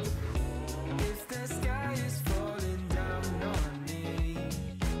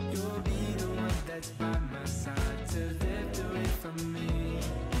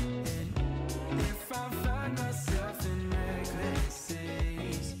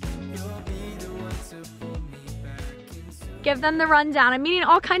 Give them the rundown. I'm meeting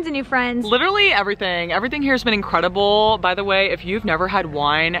all kinds of new friends. Literally everything. Everything here has been incredible. By the way, if you've never had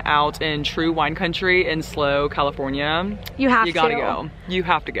wine out in true wine country in SLO, California, you gotta go. You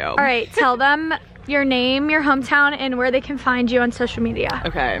have to go. All right, tell them your name, your hometown, and where they can find you on social media.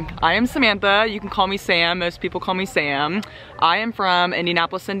 Okay, I am Samantha. You can call me Sam. Most people call me Sam. I am from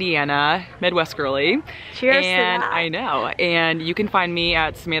Indianapolis, Indiana, Midwest girly. Cheers and to that. I know. And you can find me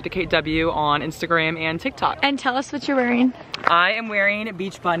at Samantha Kate W on Instagram and TikTok. And tell us what you're wearing. I am wearing a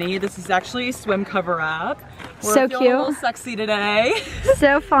Beach Bunny. This is actually a swim cover up. We're so feeling cute. A little sexy today.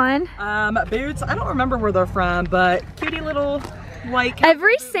 So fun. Boots, I don't remember where they're from, but cutie little white.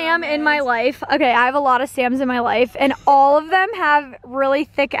 Every Sam in my life, okay, I have a lot of Sams in my life, and all of them have really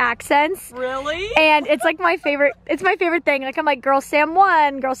thick accents. Really? And it's like my favorite, it's my favorite thing. Like I'm like, girl Sam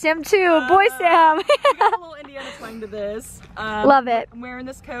 1, girl Sam 2, boy Sam. We got a little Indiana twang to this. Love it. I'm wearing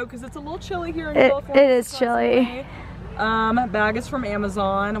this coat because it's a little chilly here in California. It is chilly. Bag is from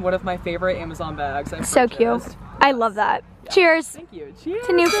Amazon. One of my favorite Amazon bags I've so purchased. Cute. I love that. Cheers. Thank you. Cheers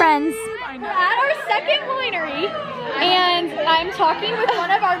to new friends. I know. We're at our second winery, and I'm talking with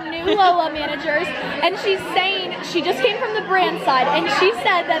one of our new Lola managers, and she's saying, she just came from the brand side, and she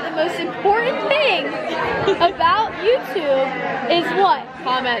said that the most important thing about YouTube is what?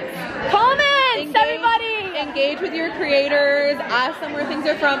 Comments. Comments, everybody! engage with your creators, ask them where things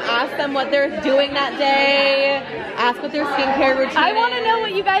are from, ask them what they're doing that day, ask what their skincare routine I want to is. know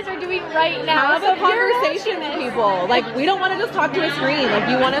what you guys are doing right now. Have a conversation with people. Like, we don't want to just talk to a screen. Like,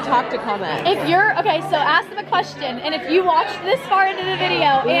 you want to talk to comments. If you're, okay, so ask them a question, and if you watched this far into the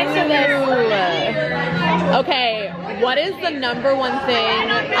video, answer this. Okay, what is the number one thing?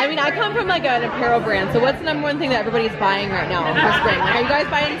 I mean, I come from like an apparel brand, so what's the number one thing that everybody's buying right now for spring? Like, are you guys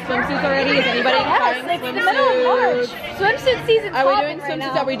buying swimsuits already? Is anybody buying Yes, it's the middle of March. swimsuits? Swimsuit season. Are we doing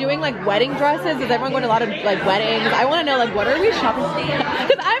swimsuits? Are we doing like wedding dresses? Is everyone going to a lot of like weddings? I want to know like what are we shopping?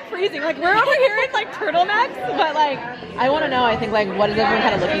 Because I'm freezing. Like we're over here in like turtlenecks, but like I want to know. I think like what is everyone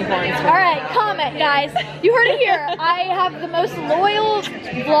kind of looking for in spring? All right, comment, guys. You heard it here. I have the most loyal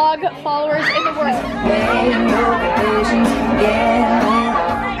vlog followers in the world.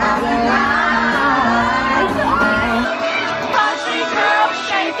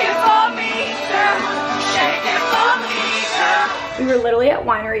 We were literally at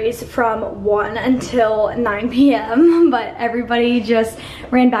wineries from 1 until 9 p.m. but everybody just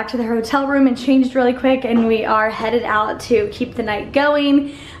ran back to their hotel room and changed really quick, and we are headed out to keep the night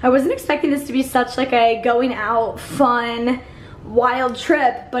going. I wasn't expecting this to be such like a going out, fun, wild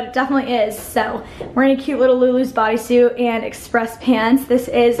trip, but it definitely is. So we're in a cute little Lulu's bodysuit and express pants. This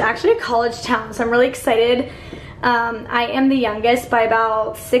is actually a college town, so I'm really excited. I am the youngest by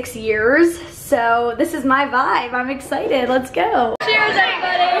about 6 years, so this is my vibe. I'm excited. Let's go. Cheers,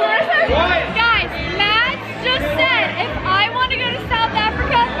 everybody. Guys, Matt just said if I want to go to South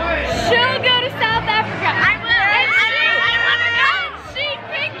Africa, she'll go to South Africa. I will. And she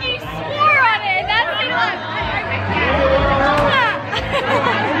pinky swore on it. That's the one.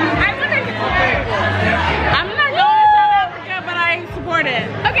 I'm not going to South Africa, but I support it.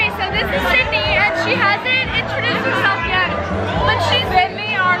 Okay, so this is Sydney, and she hasn't introduced herself yet, but she's Send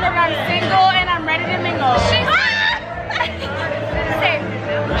me on that I'm single and I'm ready to mingle.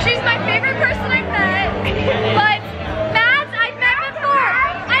 She's my favorite person I've met, but Mads, I've met before.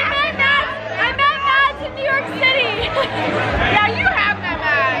 I met Mads in New York City. Yeah, you have that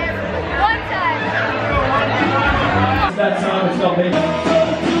Mads. One time. That song is called Baby.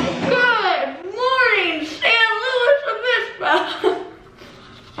 Good morning, San Luis Obispo.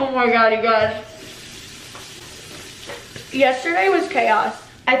 Oh my god, you guys. Yesterday was chaos.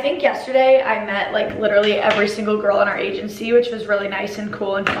 I think yesterday I met like literally every single girl in our agency, which was really nice and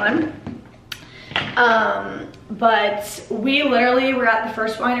cool and fun. But we literally were at the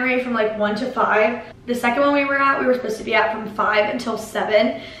first winery from like 1 to 5. The second one we were supposed to be at from 5 until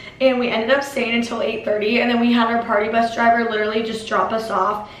 7. And we ended up staying until 8:30. And then we had our party bus driver literally just drop us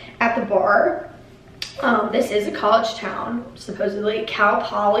off at the bar. This is a college town, supposedly. Cal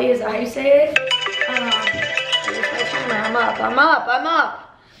Poly, is that how you say it? I'm up.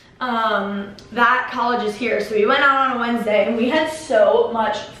 That college is here, so we went out on a Wednesday and we had so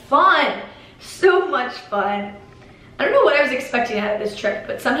much fun. I don't know what I was expecting out of this trip,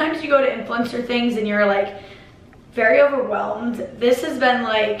 but sometimes you go to influencer things and you're like very overwhelmed. This has been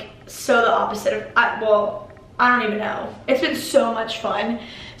like so the opposite of, well, I don't even know. It's been so much fun.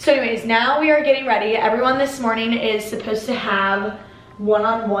 So anyways, now we are getting ready. Everyone this morning is supposed to have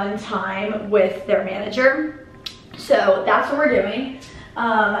one-on-one time with their manager. So that's what we're doing.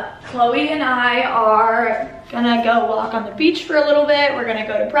 Chloe and I are gonna go walk on the beach for a little bit. We're gonna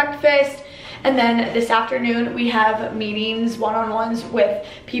go to breakfast. And then this afternoon we have meetings, one-on-ones with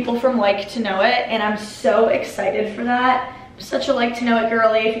people from Like to Know It. And I'm so excited for that. I'm such a Like to Know It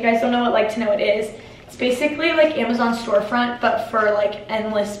girly. If you guys don't know what Like to Know It is, it's basically like Amazon storefront, but for like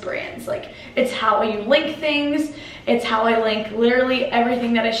endless brands. Like it's how you link things. It's how I link literally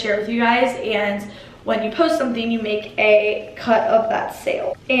everything that I share with you guys. And when you post something, you make a cut of that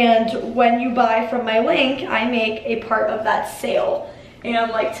sale. And when you buy from my link, I make a part of that sale.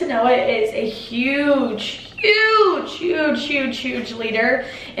 And Like to Know It is a huge leader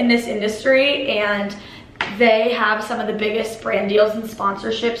in this industry. And they have some of the biggest brand deals and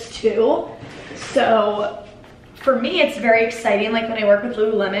sponsorships too. So for me, it's very exciting. Like when I work with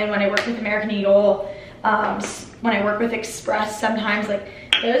Lululemon, when I work with American Eagle, when I work with Express, sometimes like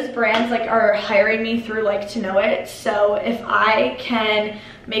those brands like are hiring me through Like to Know It. So if I can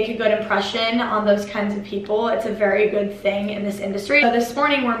make a good impression on those kinds of people, it's a very good thing in this industry. So this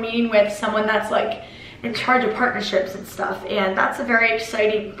morning we're meeting with someone that's like in charge of partnerships and stuff, and that's a very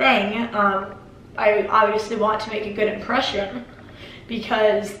exciting thing. I obviously want to make a good impression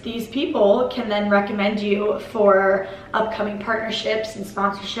because these people can then recommend you for upcoming partnerships and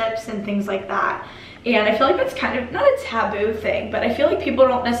sponsorships and things like that. And I feel like that's kind of not a taboo thing, but I feel like people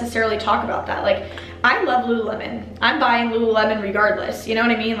don't necessarily talk about that. Like, I love Lululemon. I'm buying Lululemon regardless. You know what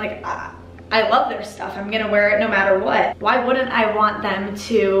I mean? Like, I love their stuff. I'm gonna wear it no matter what. Why wouldn't I want them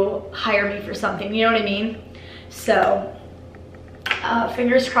to hire me for something? You know what I mean? So,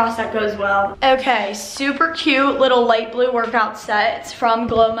 fingers crossed that goes well. Okay, super cute little light blue workout set. It's from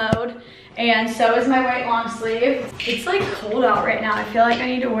Glow Mode. And so is my white long sleeve. It's like cold out right now. I feel like I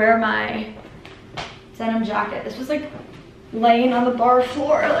need to wear my denim jacket. This was like laying on the bar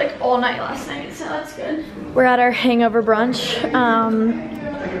floor like all night last night, so that's good. We're at our hangover brunch.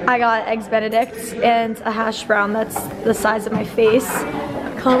 I got eggs Benedict and a hash brown that's the size of my face.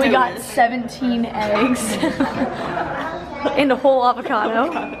 Chloe got 17 eggs and a whole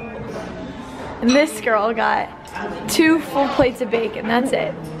avocado. And this girl got 2 full plates of bacon, that's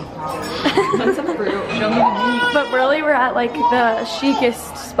it. That's a fruit. But really, we're at like the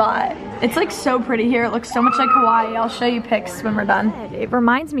chicest spot. It's like so pretty here. It looks so much like Hawaii. I'll show you pics when we're done. It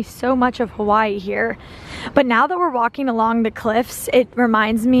reminds me so much of Hawaii here. But now that we're walking along the cliffs, it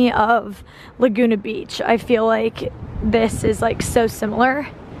reminds me of Laguna Beach. I feel like this is like so similar,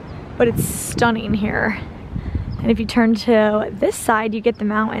 but it's stunning here. And if you turn to this side, you get the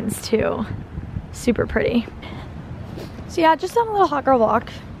mountains too. Super pretty. So yeah, just on a little hot girl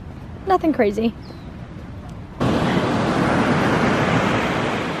walk. Nothing crazy.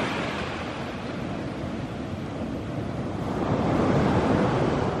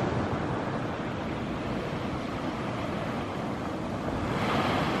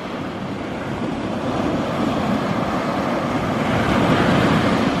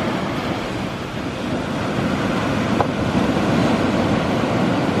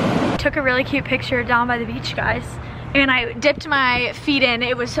 Took a really cute picture down by the beach, guys. And I dipped my feet in.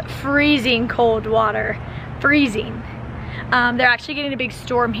 It was freezing cold water, freezing. They're actually getting a big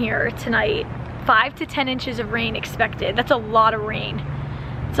storm here tonight. 5 to 10 inches of rain expected. That's a lot of rain.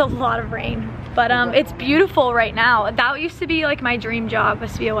 It's a lot of rain. But it's beautiful right now. That used to be like my dream job,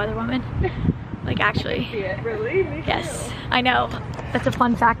 was to be a weather woman. Like actually. Really? Yes, I know. That's a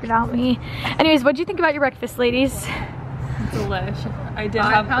fun fact about me. Anyways, what'd you think about your breakfast, ladies? Delish. I did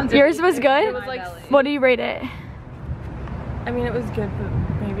have Yours was good? It was like, what do you rate it? I mean, it was good, but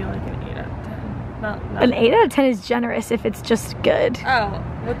maybe like an 8 out of 10. Not An 8 out of 10 is generous if it's just good. Oh,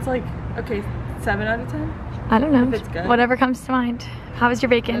 what's like, okay, 7 out of 10? I don't know. If it's good. Whatever comes to mind. How was your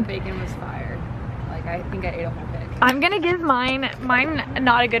bacon? The bacon was fire. Like, I think I ate a whole pig. I'm gonna give mine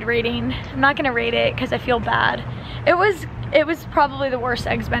not a good rating. I'm not gonna rate it because I feel bad. It was probably the worst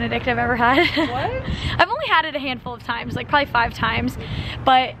eggs Benedict I've ever had. What? I've only had it a handful of times, like probably 5 times,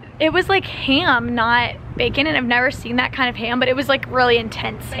 but it was like ham, not bacon, and I've never seen that kind of ham, but it was like really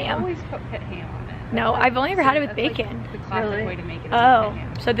intense ham. Always put ham on it. No, I've only ever had it with bacon. Like the classic way to make it. Oh,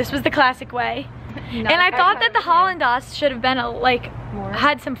 so this was the classic way. And I thought that the Hollandaise should have been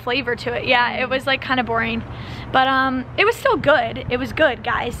had some flavor to it. Yeah, it was like kind of boring, but it was still good. It was good,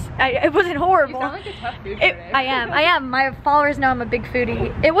 guys. It wasn't horrible. You sound like a tough food critic. I am. My followers know I'm a big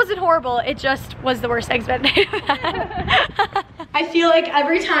foodie. It wasn't horrible. It just was the worst eggs Benedict I've had. I feel like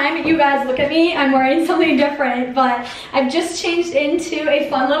every time you guys look at me, I'm wearing something different, but I've just changed into a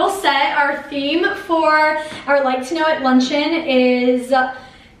fun little set. Our theme for our Like to Know It luncheon is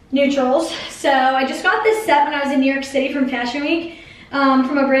neutrals. So I just got this set when I was in New York City from Fashion Week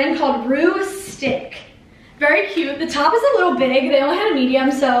from a brand called Rue Stick. Very cute. The top is a little big. They only had a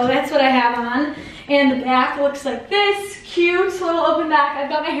medium, so that's what I have on. And the back looks like this. Cute, little open back. I've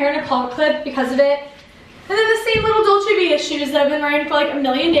got my hair in a claw clip because of it. And then the same little Dolce Vita shoes that I've been wearing for like a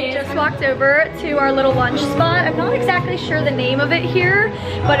million days. Just walked over to our little lunch spot. I'm not exactly sure the name of it here,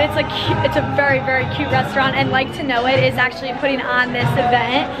 but it's a very, very cute restaurant, and Like to Know It is actually putting on this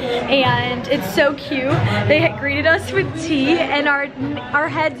event, and it's so cute. They had greeted us with tea, and our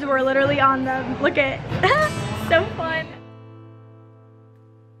heads were literally on them. Look at so fun.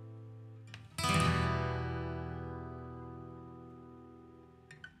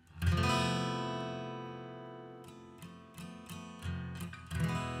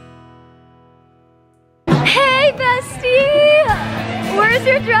 Hey bestie! Where's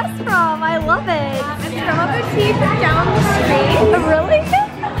your dress from? I love it. It's from a boutique down the street. Really?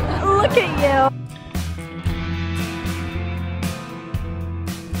 Look at you.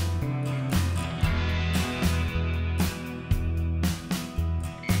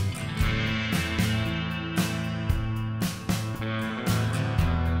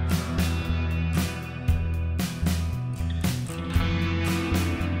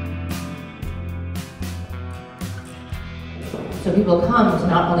 So people come to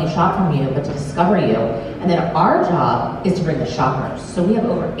not only shop from you, but to discover you. And then our job is to bring the shoppers. So we have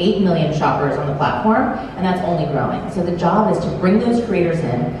over 8 million shoppers on the platform, and that's only growing. So the job is to bring those creators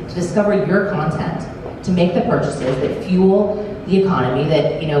in, to discover your content, to make the purchases that fuel the economy,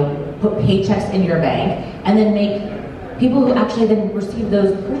 that put paychecks in your bank, and then make people who actually then receive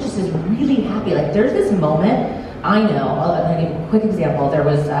those purchases really happy. Like there's this moment, I know, I'm gonna give a quick example. There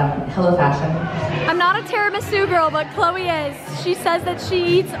was Hello Fashion. I'm not a tiramisu girl, but Chloe is. She says that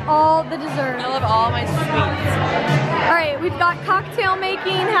she eats all the dessert. I love all my sweets. All right, we've got cocktail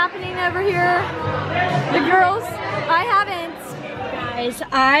making happening over here. The girls, I haven't. Guys,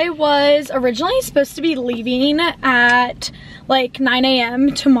 I was originally supposed to be leaving at like 9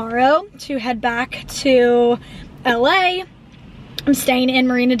 a.m. tomorrow to head back to LA. I'm staying in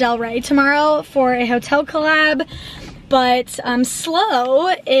Marina Del Ray tomorrow for a hotel collab, but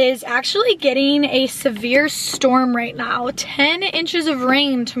SLO is actually getting a severe storm right now. 10 inches of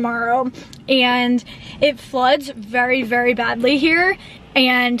rain tomorrow, and it floods very, very badly here.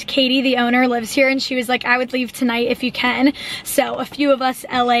 And Katie, the owner, lives here, and she was like, I would leave tonight if you can. So a few of us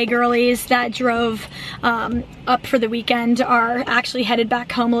LA girlies that drove up for the weekend are actually headed back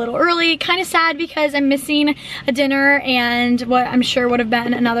home a little early. Kind of sad because I'm missing a dinner and what I'm sure would have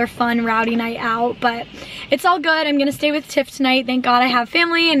been another fun rowdy night out, but it's all good. I'm gonna stay with Tiff tonight. Thank God I have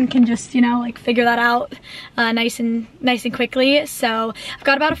family and can just, you know, like figure that out nice and quickly. So I've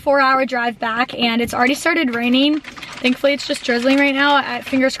got about a 4-hour drive back, and it's already started raining. Thankfully it's just drizzling right now.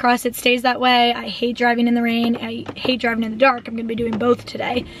 Fingers crossed it stays that way. I hate driving in the rain. I hate driving in the dark. I'm gonna be doing both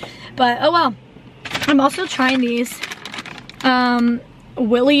today, but oh well. I'm also trying these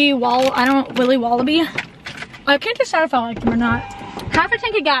Willy Wallaby. I can't decide if I like them or not. Half a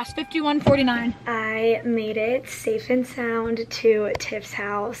tank of gas, $51.49. I made it safe and sound to Tiff's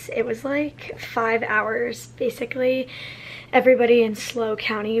house. It was like 5 hours basically. Everybody in SLO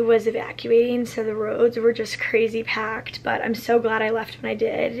County was evacuating, so the roads were just crazy packed, but I'm so glad I left when I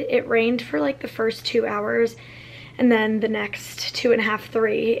did. It rained for like the first 2 hours, and then the next 2.5,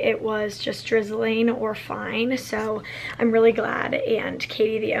 3, it was just drizzling or fine, so I'm really glad. And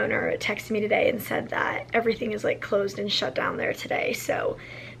Katie, the owner, texted me today and said that everything is like closed and shut down there today, so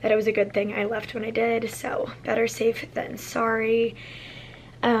that it was a good thing I left when I did, so better safe than sorry.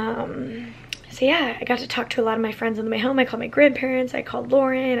 So yeah, I got to talk to a lot of my friends on the way home. I called my grandparents, I called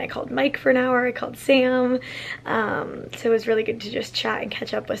Lauren, I called Mike for an hour, I called Sam. So it was really good to just chat and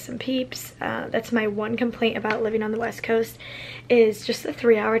catch up with some peeps. That's my one complaint about living on the West Coast, is just the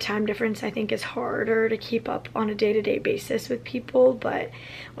 3-hour time difference. I think is harder to keep up on a day-to-day basis with people, but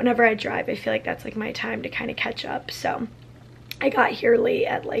whenever I drive, I feel like that's like my time to kind of catch up. So I got here late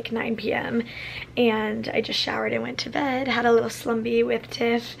at like 9 p.m. and I just showered and went to bed, had a little slumbie with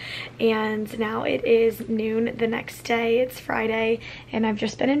Tiff, and now it is noon the next day. It's Friday, and I've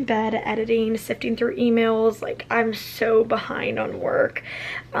just been in bed editing, sifting through emails. Like, I'm so behind on work.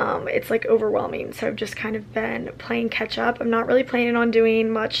 It's like overwhelming, so I've just kind of been playing catch up. I'm not really planning on doing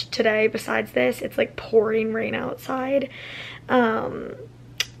much today besides this. It's like pouring rain outside,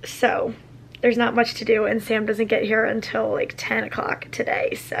 so there's not much to do, and Sam doesn't get here until like 10 o'clock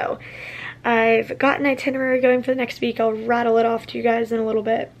today. So I've got an itinerary going for the next week. I'll rattle it off to you guys in a little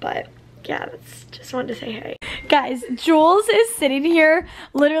bit, but yeah, that's just wanted to say hey. Guys, Jules is sitting here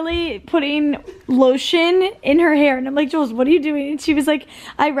literally putting lotion in her hair, and I'm like, Jules, what are you doing? And she was like,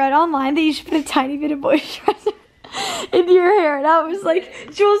 I read online that you should put a tiny bit of moisturizer into your hair. And I was like,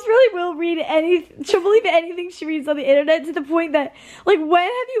 Jules really will read anything. She'll believe anything she reads on the internet, to the point that, like, when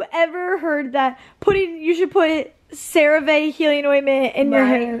have you ever heard that you should put CeraVe healing ointment in your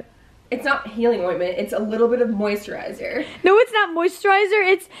hair? It's not healing ointment, it's a little bit of moisturizer. No, it's not moisturizer,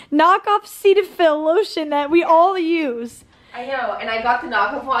 it's knockoff Cetaphil lotion that we all use. I know, and I got the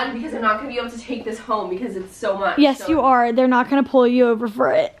knockoff one because I'm not going to be able to take this home because it's so much. Yes, so you are. They're not going to pull you over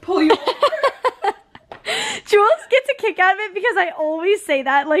for it. Pull you over? Jules gets a kick out of it because I always say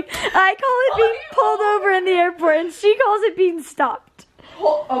that. Like, I call it being pulled over in the airport, and she calls it being stopped.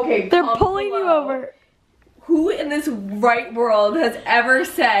 Okay, they're pulling you over. Who in this right world has ever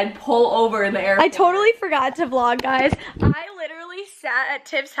said pull over in the airport? I totally forgot to vlog, guys. I literally sat at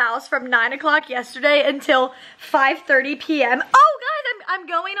Tiff's house from 9 o'clock yesterday until 5:30 p.m. Oh, guys, I'm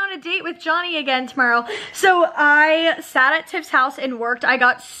going on a date with Johnny again tomorrow. So I sat at Tiff's house and worked. I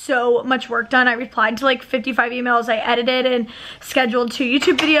got so much work done. I replied to like 55 emails. I edited and scheduled 2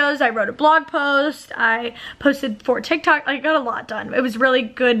 YouTube videos. I wrote a blog post. I posted 4 TikTok. I got a lot done. It was really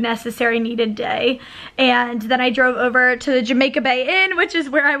good, necessary, needed day. And then I drove over to the Jamaica Bay Inn, which is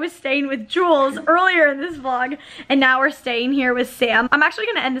where I was staying with Jules earlier in this vlog. And now we're staying here with Sam. I'm actually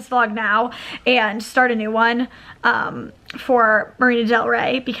going to end this vlog now and start a new one for Marina Del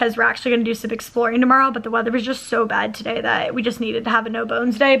Ray, because we're actually going to do some exploring tomorrow, but the weather was just so bad today that we just needed to have a no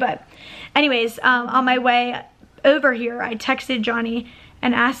bones day. But anyways, on my way over here, I texted Johnny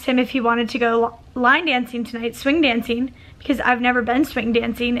and asked him if he wanted to go line dancing tonight, swing dancing because I've never been swing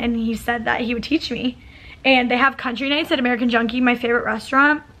dancing, and he said that he would teach me. And they have country nights at American Junkie, my favorite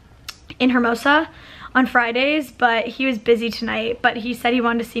restaurant in Hermosa, on Fridays, but he was busy tonight, but he said he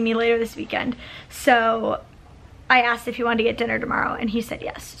wanted to see me later this weekend. So I asked if he wanted to get dinner tomorrow, and he said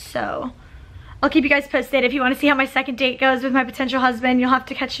yes. So I'll keep you guys posted. If you want to see how my second date goes with my potential husband, you'll have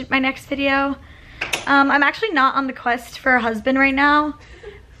to catch my next video. I'm actually not on the quest for a husband right now,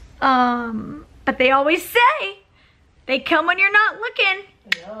 but they always say they come when you're not looking.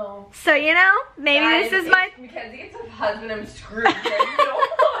 No. So, you know, maybe this is my... Mckenzie gets a husband, I'm screwed.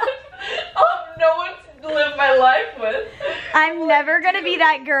 No one to live my life with. I'm never gonna be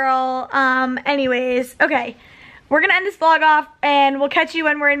that girl. Anyways, okay. We're gonna end this vlog off, and we'll catch you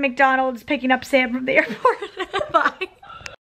when we're in McDonald's picking up Sam from the airport.